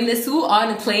ويتونسوا on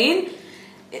a plane.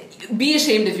 Be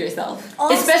ashamed of yourself.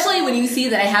 Also, especially when you see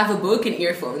that I have a book and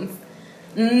earphones.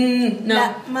 No.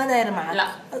 لا ما داير معك. لا.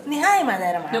 نهائي ما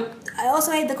داير معك. Nope. I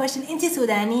also hate the question. أنت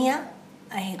سودانية?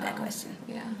 I hate that question.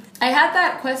 Yeah. I had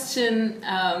that question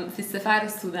في السفارة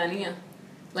السودانية.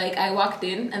 Like I walked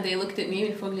in and they looked at me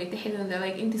before they تحت and they're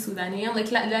like أنت سودانية? I'm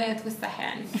like لا يتفسح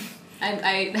يعني.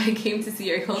 I came to see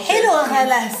your culture. حلوة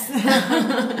خلاص.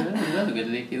 لا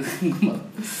قال لي كذا.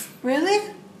 Really?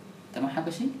 أنت ما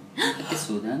حابة شيء؟ أنت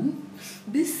السوداني؟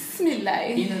 بسم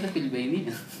الله. هنا في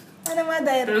البينية. أنا ما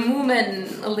داير. عموما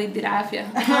الله يدي العافية.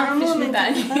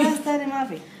 عموما خلاص تاني ما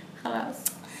في. خلاص.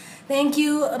 Thank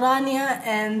you, Rania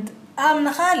and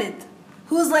Amna Khalid,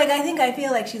 who's like, I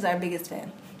feel like she's our biggest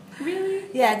fan. Really?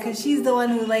 Yeah, because she's the one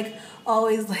who like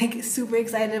always like super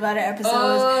excited about her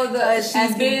episodes. Oh, she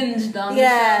binged on the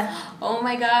show. Oh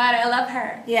my god, I love her.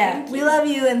 Yeah, we love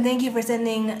you and thank you for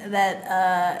sending that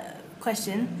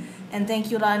question. And thank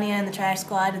you, Rania and the Trash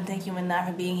Squad, and thank you, Manaa,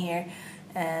 for being here.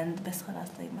 And بس خلاص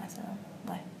طيب مع السلامة.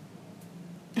 Bye.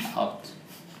 Hot.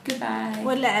 Goodbye.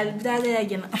 ولا البتاع ده يا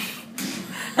جماعة.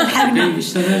 الحقنا.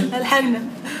 الحقنا.